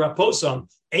she'efshel l'raposam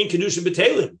ein kedushin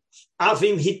b'telim.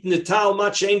 Avim hitnetal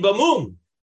machain bamum.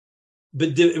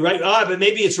 But but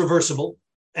maybe it's reversible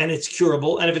and it's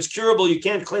curable. And if it's curable, you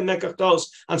can't claim mekach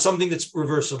tos on something that's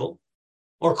reversible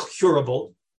or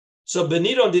curable. So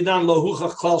benidon didan lo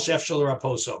huchach klal she'efshel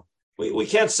l'raposo. We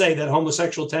can't say that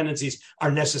homosexual tendencies are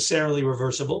necessarily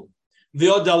reversible. He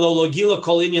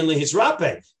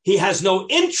has no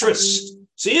interest.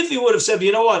 See, if he would have said,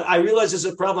 you know what, I realize there's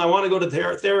a problem, I want to go to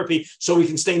therapy so we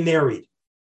can stay married,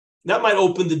 that might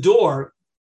open the door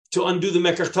to undo the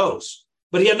mekach tos.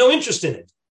 But he had no interest in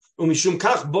it.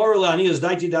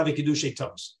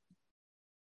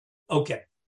 Okay.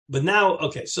 But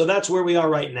now, so that's where we are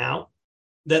right now,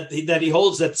 that he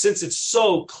holds that since it's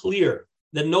so clear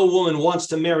that no woman wants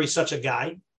to marry such a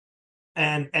guy,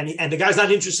 and the guy's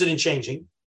not interested in changing,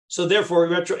 so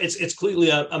therefore it's clearly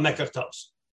a mekach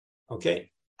tos. Okay.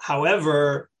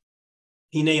 However,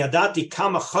 at the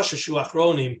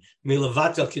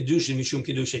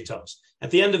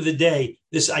end of the day,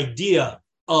 this idea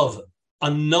of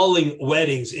annulling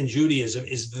weddings in Judaism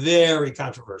is very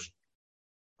controversial.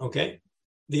 Okay.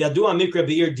 The Yadua Mikra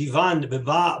Be'ir Divan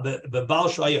Bebal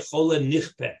Shayachole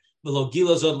Nichpe.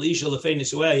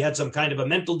 He had some kind of a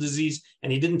mental disease,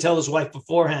 and he didn't tell his wife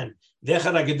beforehand. So one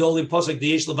of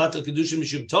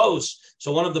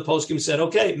the poskim said,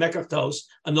 okay, mekach tos,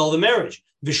 annul the marriage.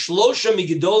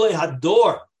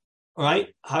 All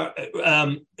right?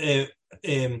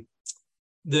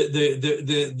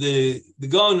 The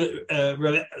Gaon, I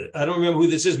don't remember who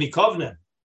this is, Mikovna,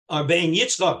 or Bein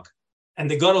Yitzchak, and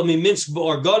the Gadol Miminsk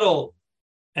or Gadol,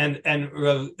 and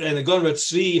the Gaon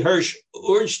Tzvi Hirsch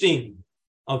Ornstein,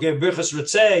 okay, Birchas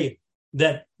Ritzei,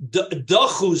 that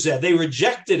Dachuzeh, they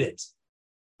rejected it.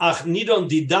 Ach nidon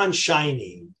didan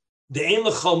shiny, the ein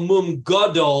lechamum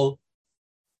gadol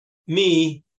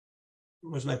mi.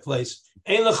 Where's my place?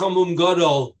 Ein lechamum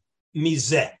gadol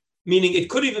mizeh. Meaning, it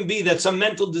could even be that some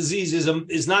mental disease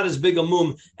is not as big a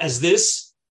mum as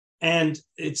this, and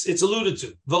it's alluded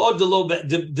to. V'od delo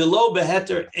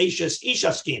beheter eishes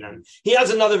ishaskinan. He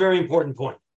has another very important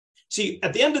point. See,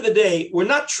 at the end of the day, we're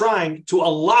not trying to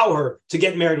allow her to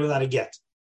get married without a get.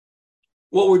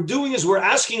 What we're doing is we're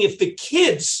asking if the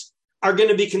kids are going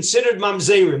to be considered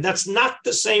mamzerim. That's not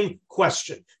the same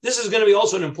question. This is going to be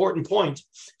also an important point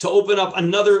to open up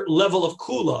another level of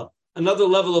kula, another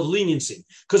level of leniency.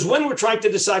 Because when we're trying to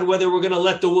decide whether we're going to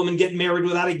let the woman get married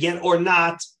without a get or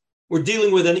not, we're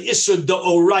dealing with an isur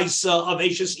da'oraisa of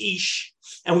eishes ish,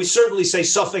 and we certainly say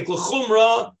safek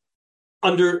l'chumra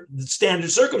under the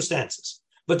standard circumstances.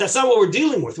 But that's not what we're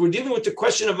dealing with. We're dealing with the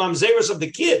question of mamzeris of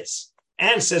the kids.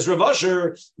 And says Rav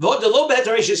Asher, v'od lo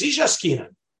beheter eishes ish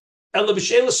askinan, ela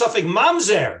b'sheila safek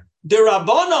mamzer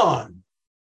derabanan,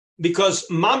 because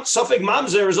safek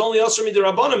mamzer is only also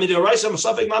midirabanan, midiraisa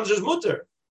safek mamzer is mutter.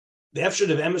 The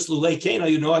efshad of emes lulei kena,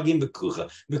 you know, agim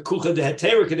bekucha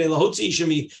deheter kedei lahotzi isha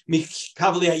mi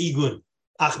kavli haigun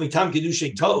ach mitam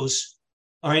kedushay tos.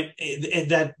 All right,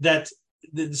 that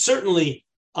certainly.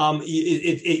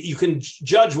 You can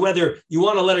judge whether you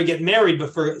want to let her get married,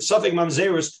 but for safek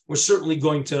mamzeris, we're certainly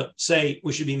going to say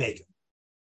we should be making.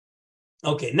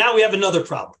 Okay, now we have another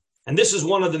problem. And this is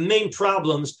one of the main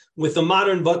problems with the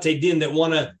modern Batei Din that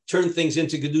want to turn things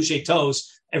into Gedushay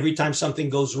Tos every time something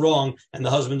goes wrong and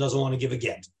the husband doesn't want to give a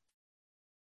get.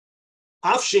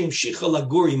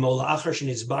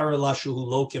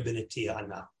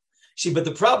 See, but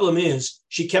the problem is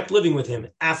she kept living with him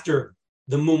after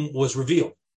the mum was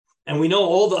revealed. And we know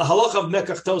all the halacha of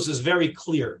mekach tos is very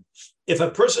clear. If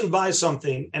a person buys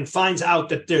something and finds out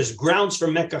that there's grounds for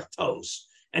mekach tos,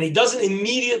 and he doesn't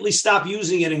immediately stop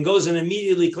using it and goes and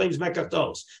immediately claims mekach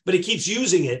tos, but he keeps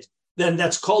using it, then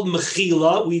that's called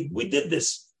mechila. We did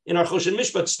this in our Choshen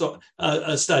Mishpat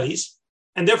studies,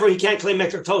 and therefore he can't claim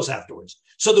mekach tos afterwards.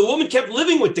 So the woman kept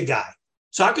living with the guy.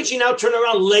 So how could she now turn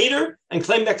around later and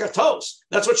claim mekach tos?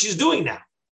 That's what she's doing now.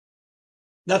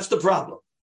 That's the problem.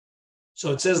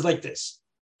 So it says like this.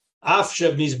 So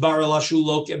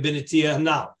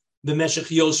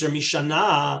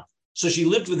she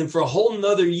lived with him for a whole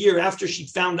another year after she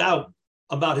found out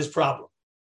about his problem.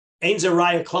 That's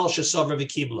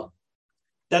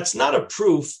not a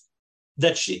proof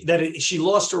that she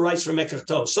lost her rights for mekach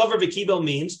tos. Savar v'kibel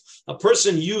means a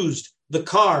person used the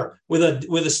car with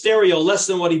a stereo less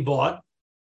than what he bought.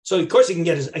 So of course he can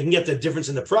get the difference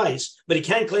in the price, but he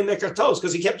can't claim mekach tos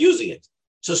because he kept using it.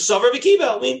 So savar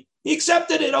v'kibel, I mean, he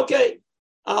accepted it. Okay,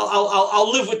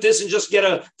 I'll live with this and just get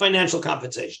a financial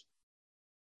compensation.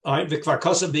 All right, v'kvar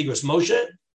kosa bigros Moshe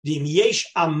dim yesh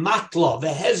amatla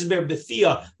v'hezber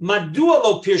b'thia madua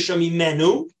lo pirsha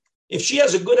mimenu. If she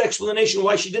has a good explanation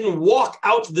why she didn't walk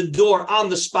out the door on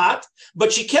the spot,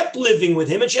 but she kept living with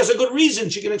him, and she has a good reason,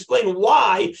 she can explain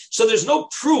why. So there's no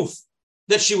proof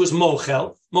that she was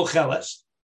mocheles.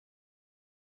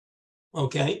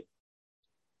 Okay.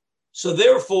 So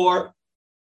therefore,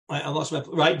 I lost my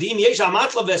right. I'm going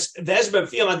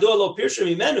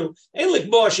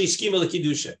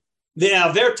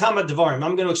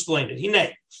to explain it.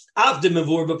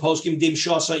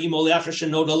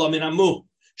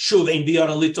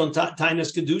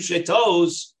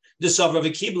 This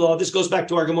goes back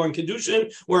to our Gemara in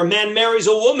Kedushin, where a man marries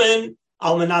a woman,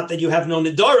 almanat that you have no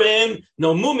nidarim,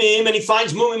 no mumim, and he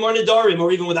finds mumim or nidarim,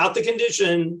 or even without the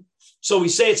condition. So we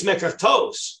say it's mekach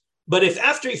tos. But if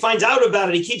after he finds out about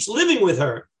it, he keeps living with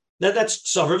her, that's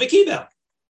savar v'kibel.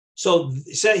 So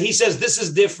he says this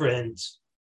is different.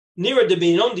 You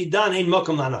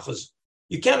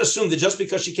can't assume that just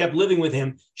because she kept living with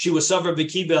him, she was savar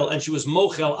v'kibel and she was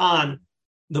mochel on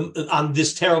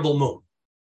this terrible moon.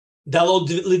 Dalo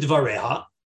lidvareha,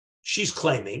 she's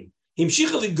claiming. Why didn't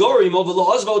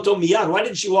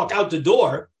she walk out the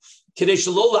door?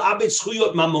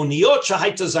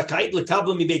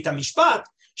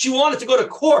 She wanted to go to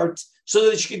court so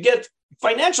that she could get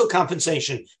financial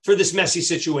compensation for this messy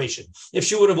situation. If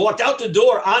she would have walked out the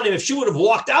door on him, if she would have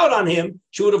walked out on him,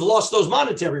 she would have lost those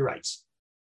monetary rights.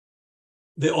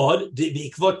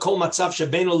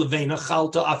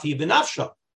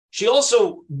 She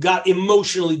also got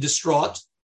emotionally distraught.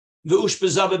 She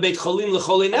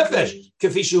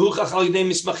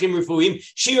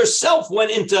herself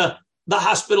went into the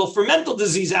hospital for mental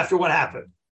disease after what happened.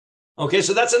 Okay,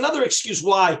 so that's another excuse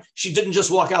why she didn't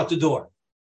just walk out the door.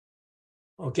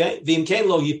 Okay,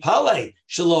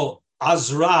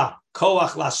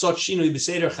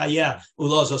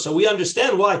 so we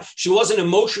understand why she wasn't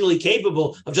emotionally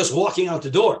capable of just walking out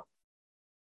the door.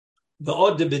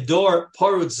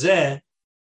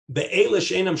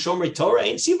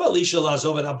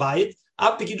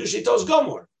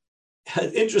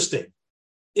 Interesting.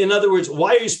 In other words,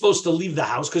 why are you supposed to leave the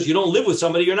house? Because you don't live with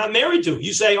somebody you're not married to.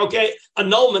 You say, okay,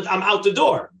 annulment, I'm out the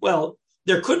door. Well,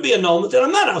 there could be annulment and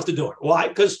I'm not out the door. Why?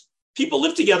 Because people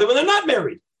live together when they're not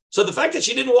married. So the fact that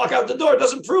she didn't walk out the door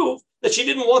doesn't prove that she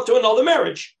didn't want to annul the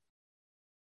marriage.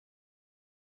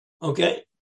 Okay?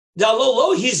 The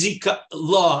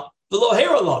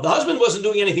husband wasn't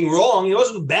doing anything wrong. He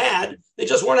wasn't bad. They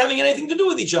just weren't having anything to do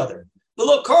with each other.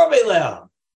 So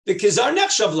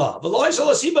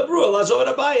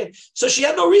she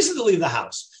had no reason to leave the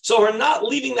house. So her not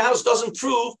leaving the house doesn't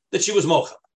prove that she was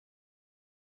mocha.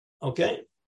 Okay?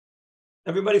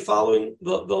 Everybody following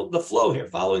the flow here,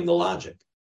 following the logic.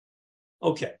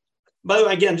 Okay. By the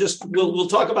way, again, we'll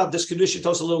talk about this Kedusha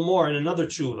Tos a little more in another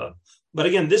tshuva. But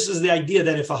again, this is the idea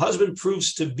that if a husband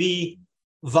proves to be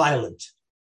violent,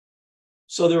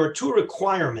 so there are two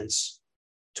requirements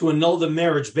to annul the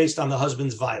marriage based on the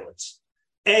husband's violence.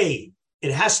 A,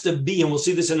 it has to be, and we'll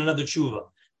see this in another tshuva,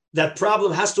 that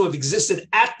problem has to have existed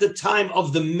at the time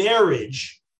of the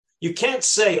marriage. You can't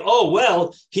say, oh,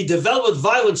 well, he developed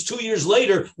violence 2 years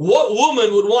later. What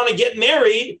woman would want to get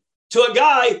married to a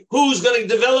guy who's going to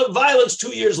develop violence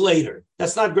 2 years later?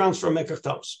 That's not grounds for mekach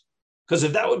tos. Because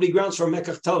if that would be grounds for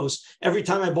mekach tos, every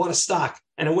time I bought a stock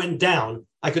and it went down,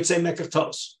 I could say mekach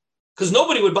tos. Because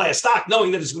nobody would buy a stock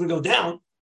knowing that it's going to go down.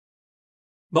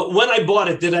 But when I bought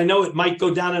it, did I know it might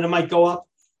go down and it might go up?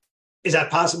 Is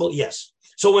that possible? Yes.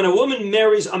 So when a woman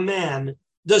marries a man,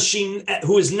 does she,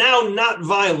 who is now not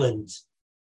violent,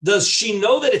 does she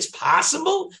know that it's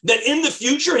possible that in the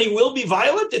future he will be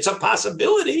violent? It's a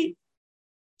possibility.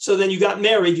 So then you got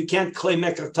married, you can't claim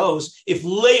mekach tos if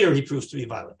later he proves to be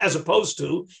violent, as opposed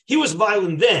to he was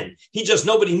violent then. He just,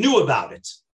 nobody knew about it.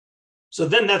 So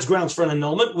then that's grounds for an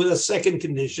annulment with a second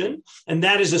condition. And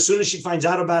that is as soon as she finds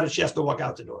out about it, she has to walk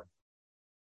out the door.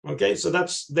 Okay, so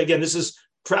that's, again, this is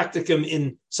practicum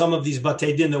in some of these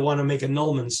batei din that want to make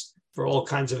annulments for all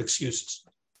kinds of excuses.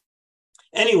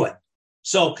 Anyway,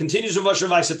 so continues Rav Asher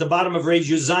Weiss at the bottom of Reish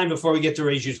Yud Zayin before we get to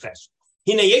Reish Yud Ches.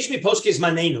 Hine yesh mi poskes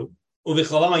manenu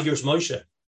uvicholam hagirs Moshe.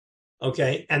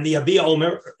 Okay, and the Abiyah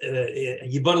Omer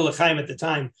Yibon L'chaim at the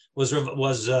time was Rav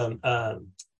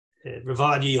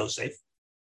Yosef.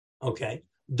 Okay,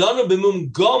 danu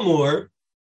b'mum gomur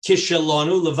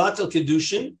kishalonu levatel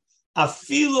kedushin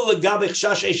afilu legabech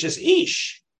shash eshes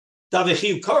ish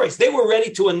davechiv koretz. They were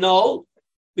ready to annul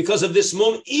because of this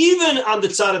mum, even on the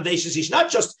tzad of eshes ish,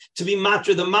 not just to be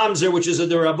matra the mamzer, which is a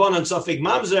derabbanan safek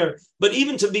mamzer, but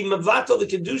even to be mevatel the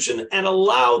kedushin and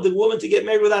allow the woman to get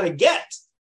married without a get.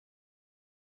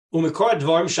 Umikor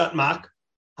dvarim shatmak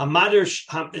hamader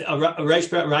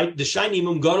right the shiny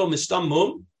mum gadol mistam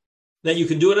mum, that you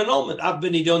can do an annulment.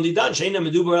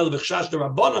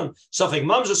 So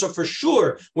for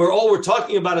sure, where all we're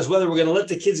talking about is whether we're going to let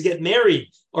the kids get married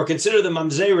or consider them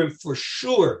mamzerim. For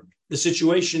sure, the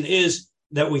situation is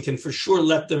that we can for sure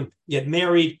let them get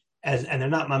married and they're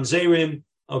not mamzerim.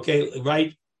 Okay,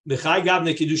 right? B'chai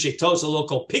gavne kiddushei tos, a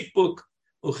local pikbook.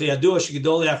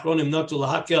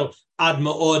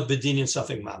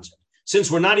 Since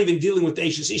we're not even dealing with the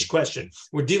Eshes Ish question,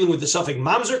 we're dealing with the Safek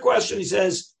Mamzer question, he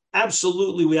says,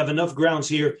 absolutely, we have enough grounds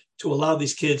here to allow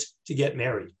these kids to get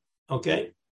married.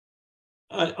 Okay?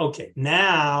 So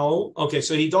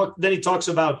he talks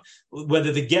about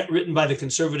whether the get written by the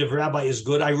conservative rabbi is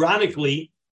good.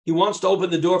 Ironically, he wants to open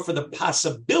the door for the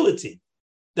possibility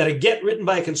that a get written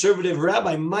by a conservative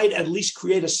rabbi might at least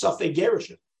create a Safek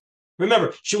Gerushin.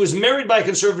 Remember, she was married by a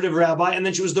conservative rabbi and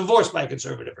then she was divorced by a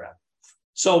conservative rabbi.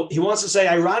 So he wants to say,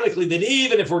 ironically, that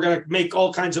even if we're going to make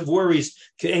all kinds of worries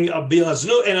and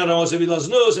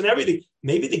everything,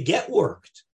 maybe the get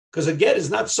worked, because a get is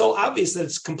not so obvious that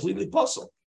it's completely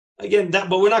possible. Again,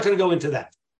 but we're not going to go into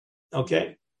that,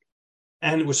 okay?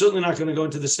 And we're certainly not going to go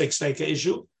into the Sveka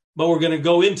issue, but we're going to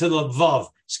go into the Vav.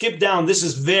 Skip down. This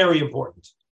is very important.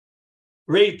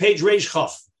 Page Reish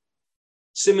Chaf,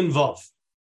 Siman Vav.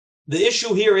 The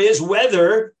issue here is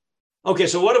whether, okay,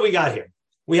 so what do we got here?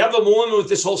 We have a woman with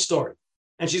this whole story,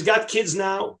 and she's got kids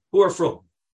now who are frum,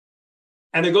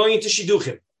 and they're going into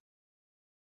shidduchim.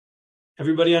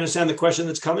 Everybody understand the question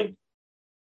that's coming?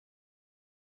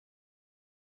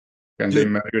 Can they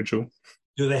marry a Jew?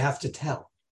 Do they have to tell?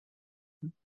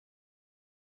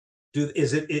 Do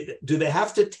they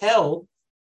have to tell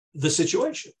the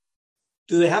situation?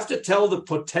 Do they have to tell the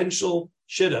potential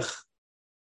shidduch?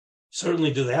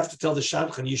 Certainly, do they have to tell the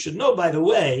shadchan? You should know, by the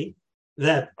way,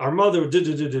 that our mother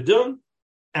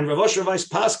and Rav Asher Weiss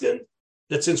paskin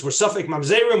that since we're Safek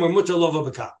Mamzerim, we're Mutar Lova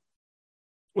B'Kal.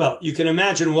 Well, you can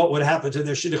imagine what would happen to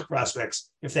their shidduch prospects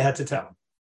if they had to tell.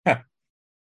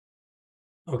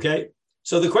 Okay?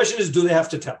 So the question is, do they have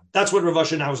to tell? That's what Rav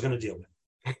Asher now is going to deal with.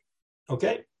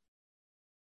 Okay?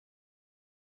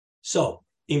 So,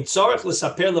 Im Tzarech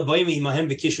L'Saper L'Bayim Imahem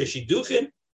B'Kishrei Shidduchim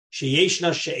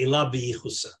Sheyeshna She'ela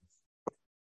B'Yichusa.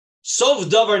 Sov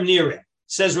Davar Nireh,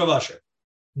 says Rav Asher.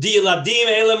 Di'eladim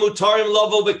ele mutarim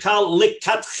lovo bekal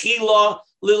likatchila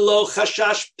lilo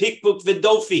chashash pikbuk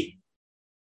v'dofi.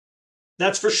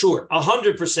 That's for sure,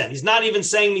 100%. He's not even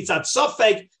saying mitzat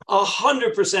safek,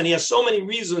 100%. He has so many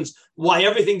reasons why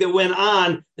everything that went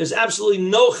on, there's absolutely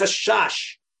no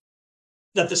chashash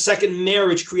that the second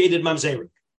marriage created mamzerim.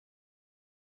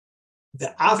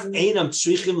 The af einam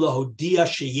tzrichim lahodia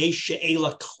sheyesh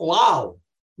she'ela klal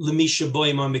l'misha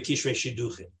boimam bekishrei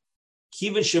shidduchim.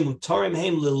 Kiven shemutarim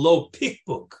heim lilo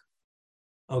pikbuk.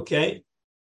 Okay?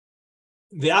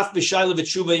 Ve'af b'shayla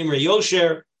v'tshuva imre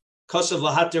yosher kosav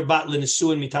lahater bat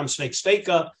l'nesuin mitam sveik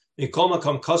sveika mikol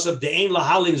makom kosav de'ein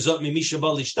lahalin zot mimisha ba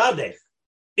lishtadech.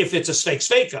 If it's a sveik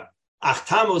sveika, ach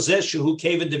tamo zeh shehu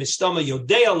keven demistama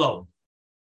yodei alone.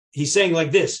 He's saying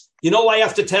like this. You know why you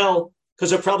have to tell?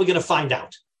 Because they're probably going to find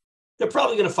out. They're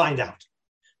probably going to find out.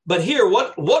 But here,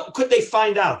 what could they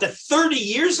find out? That 30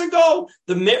 years ago,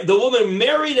 the woman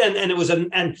married and it was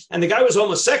and the guy was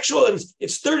homosexual, and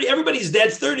it's 30. Everybody's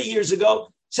dead 30 years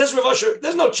ago. Says Rav Asher,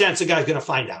 there's no chance the guy's going to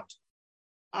find out.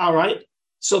 All right.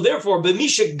 So therefore,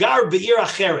 b'misha gar be'ir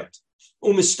acheret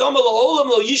u'mistama la'olam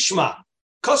lo yishma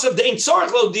kasav de'in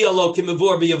tzarich lo dialog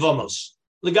kimavur b'yavamos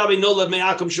legabi nolad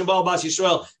me'akum shabal bas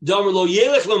Yisrael damer lo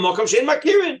yelech lo makam she'en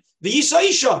makirin v'yisa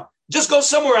isha. Just go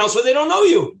somewhere else where they don't know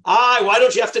you. Why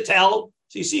don't you have to tell?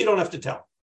 So you see, you don't have to tell.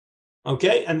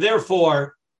 Okay, and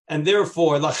therefore,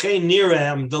 lachein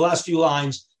nirem, the last few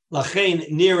lines,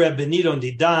 lachein nirem benidon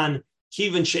didan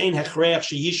kiven she'en hechreach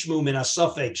sheyishmu min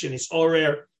hasafek shenis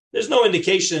orer. There's no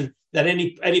indication that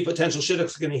any potential shidduch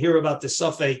is going to hear about this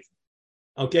suffix.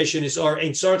 Okay, shenis or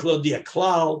ein tzarich lo dia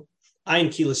klal ein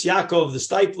kilas Yaakov the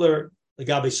stipler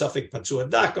legabe suffix patzua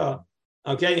daka.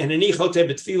 Okay, and eni chote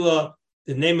betfila.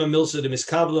 The name of Milsa, the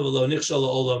Miskabla, V'lo Nichshal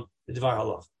Olam, the Dvar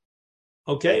Halav.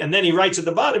 Okay, and then he writes at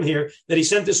the bottom here that he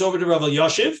sent this over to Rav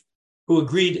Yoshev, who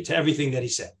agreed to everything that he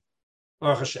said.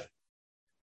 Baruch Hashem.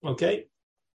 Okay,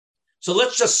 so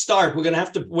let's just start. We're going to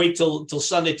have to wait till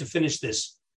Sunday to finish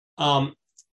this. You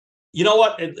know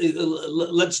what?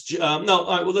 Let's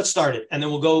start it, and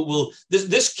then we'll go.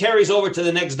 This carries over to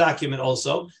the next document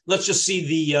also. Let's just see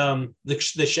the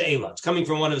She'ela. It's coming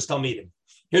from one of his Talmidim.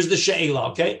 Here's the She'ela,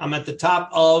 okay? I'm at the top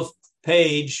of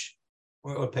page.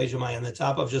 What page am I on the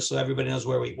top of? Just so everybody knows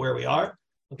where we are.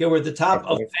 Okay, we're at the top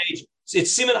of page.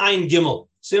 It's Siman Ayin Gimel.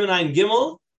 Siman Ayin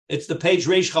Gimel. It's the page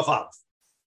Reish Chaf Aleph.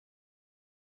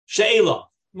 She'ela.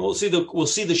 We'll see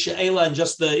the She'ela and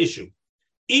just the issue.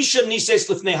 Isha nises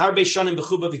lifnei harbe shanim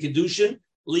b'chuba v'kedushin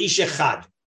li'isha chad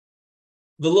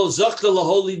v'lo zachta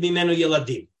laholid mimenu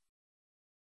yeladim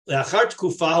le'achar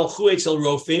tkufa halchu etzel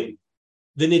rofim.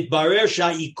 V'nitbarer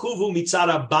sha'ikuvu mitzad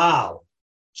ha'baal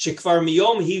shekvar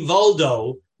miyom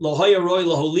hivaldo lo haya roy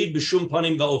laholid b'shum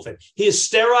panim va'ofen. He is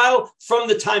sterile from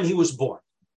the time he was born.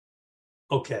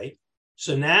 Okay,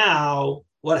 so now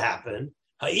what happened?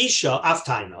 Ha'isha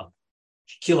aftaina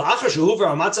kila achar shehuver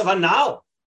ha'matzav ha'nal.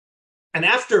 And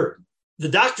after the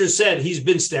doctor said he's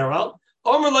been sterile,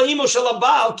 Omer la'imo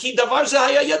shalabal ki davar ze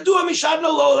haya yadua mishad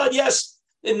no lo. Yes.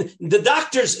 And the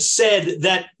doctors said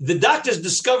that the doctors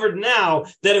discovered now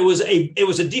that it was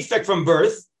a defect from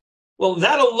birth. Well,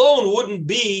 that alone wouldn't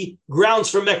be grounds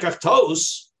for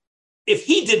mekach if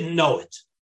he didn't know it.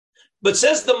 But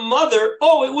says the mother,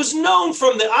 it was known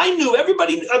I knew,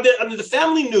 everybody, the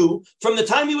family knew from the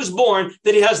time he was born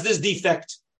that he has this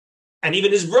defect. And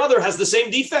even his brother has the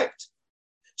same defect.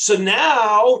 So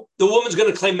now the woman's going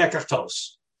to claim mekach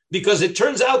because it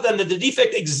turns out then that the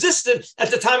defect existed at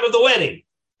the time of the wedding.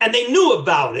 And they knew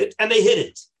about it, and they hid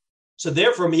it. So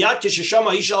therefore, miyad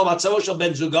kishashama isha al matzavo shel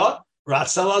ben zuga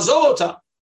ratza lazovota.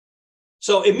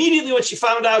 So immediately when she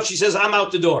found out, she says, "I'm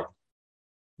out the door."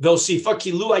 V'osifa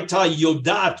ki lu aita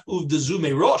yodat uvdezu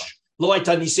merosh lo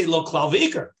aita nisei lo klal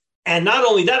v'ikar. And not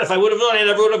only that, if I would have known, I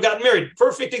never would have gotten married.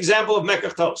 Perfect example of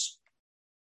mekach tos.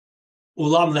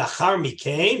 Ulam lachar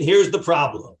mikain. Here's the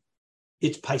problem.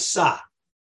 It's paisa.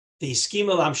 The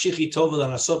iskima lamshichi tova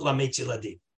lanasot lametz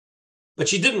yiladim. But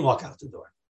she didn't walk out the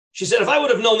door. She said, if I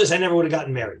would have known this, I never would have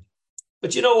gotten married.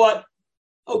 But you know what?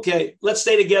 Okay, let's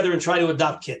stay together and try to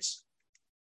adopt kids.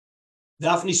 They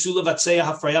even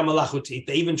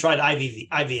tried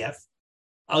IVF.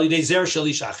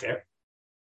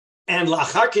 And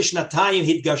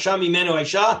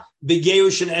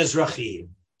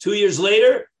 2 years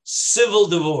later, civil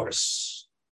divorce.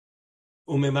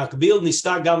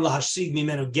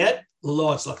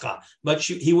 But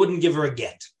he wouldn't give her a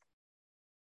get.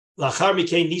 So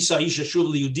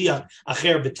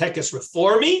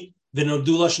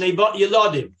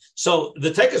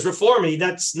the tekes reformi,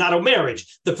 that's not a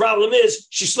marriage. The problem is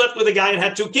she slept with a guy and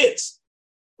had 2 kids.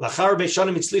 So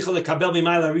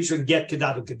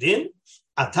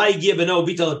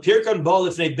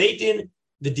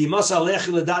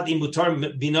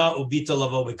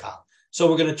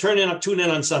we're going to tune in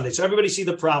on Sunday. So everybody see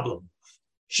the problem.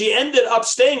 She ended up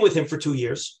staying with him for 2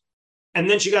 years, and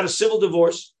then she got a civil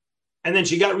divorce, and then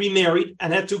she got remarried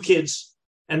and had 2 kids,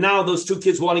 and now those 2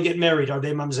 kids want to get married. Are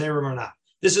they mamzerim or not?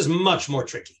 This is much more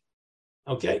tricky.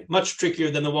 Okay, much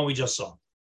trickier than the one we just saw.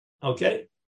 Okay.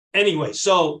 Anyway,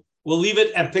 so we'll leave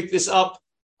it and pick this up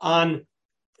on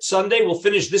Sunday. We'll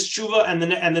finish this tshuva, and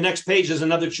the next page is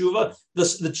another tshuva.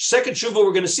 The second tshuva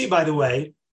we're going to see, by the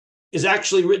way, is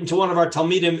actually written to one of our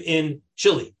Talmidim in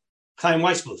Chile, Chaim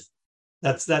Weissbluth.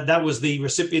 That was the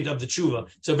recipient of the tshuva.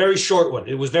 It's a very short one.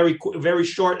 It was very, very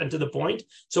short and to the point.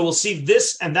 So we'll see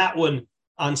this and that one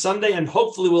on Sunday, and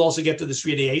hopefully we'll also get to the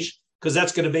Sridei Eish, because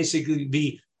that's going to basically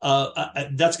be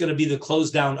the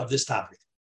close down of this topic.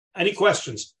 Any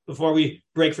questions before we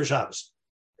break for Shabbos?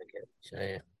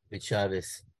 Okay. Good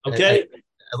Shabbos. Okay.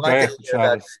 I want to hear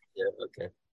about. Yeah. Okay.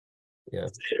 Yeah.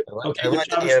 I want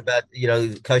to hear about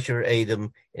kosher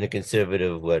Adam in a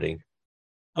conservative wedding.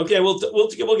 Okay, we'll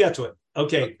get to it.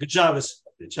 Okay. Good Shabbos.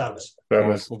 Good Shabbos.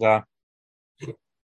 Shabbos.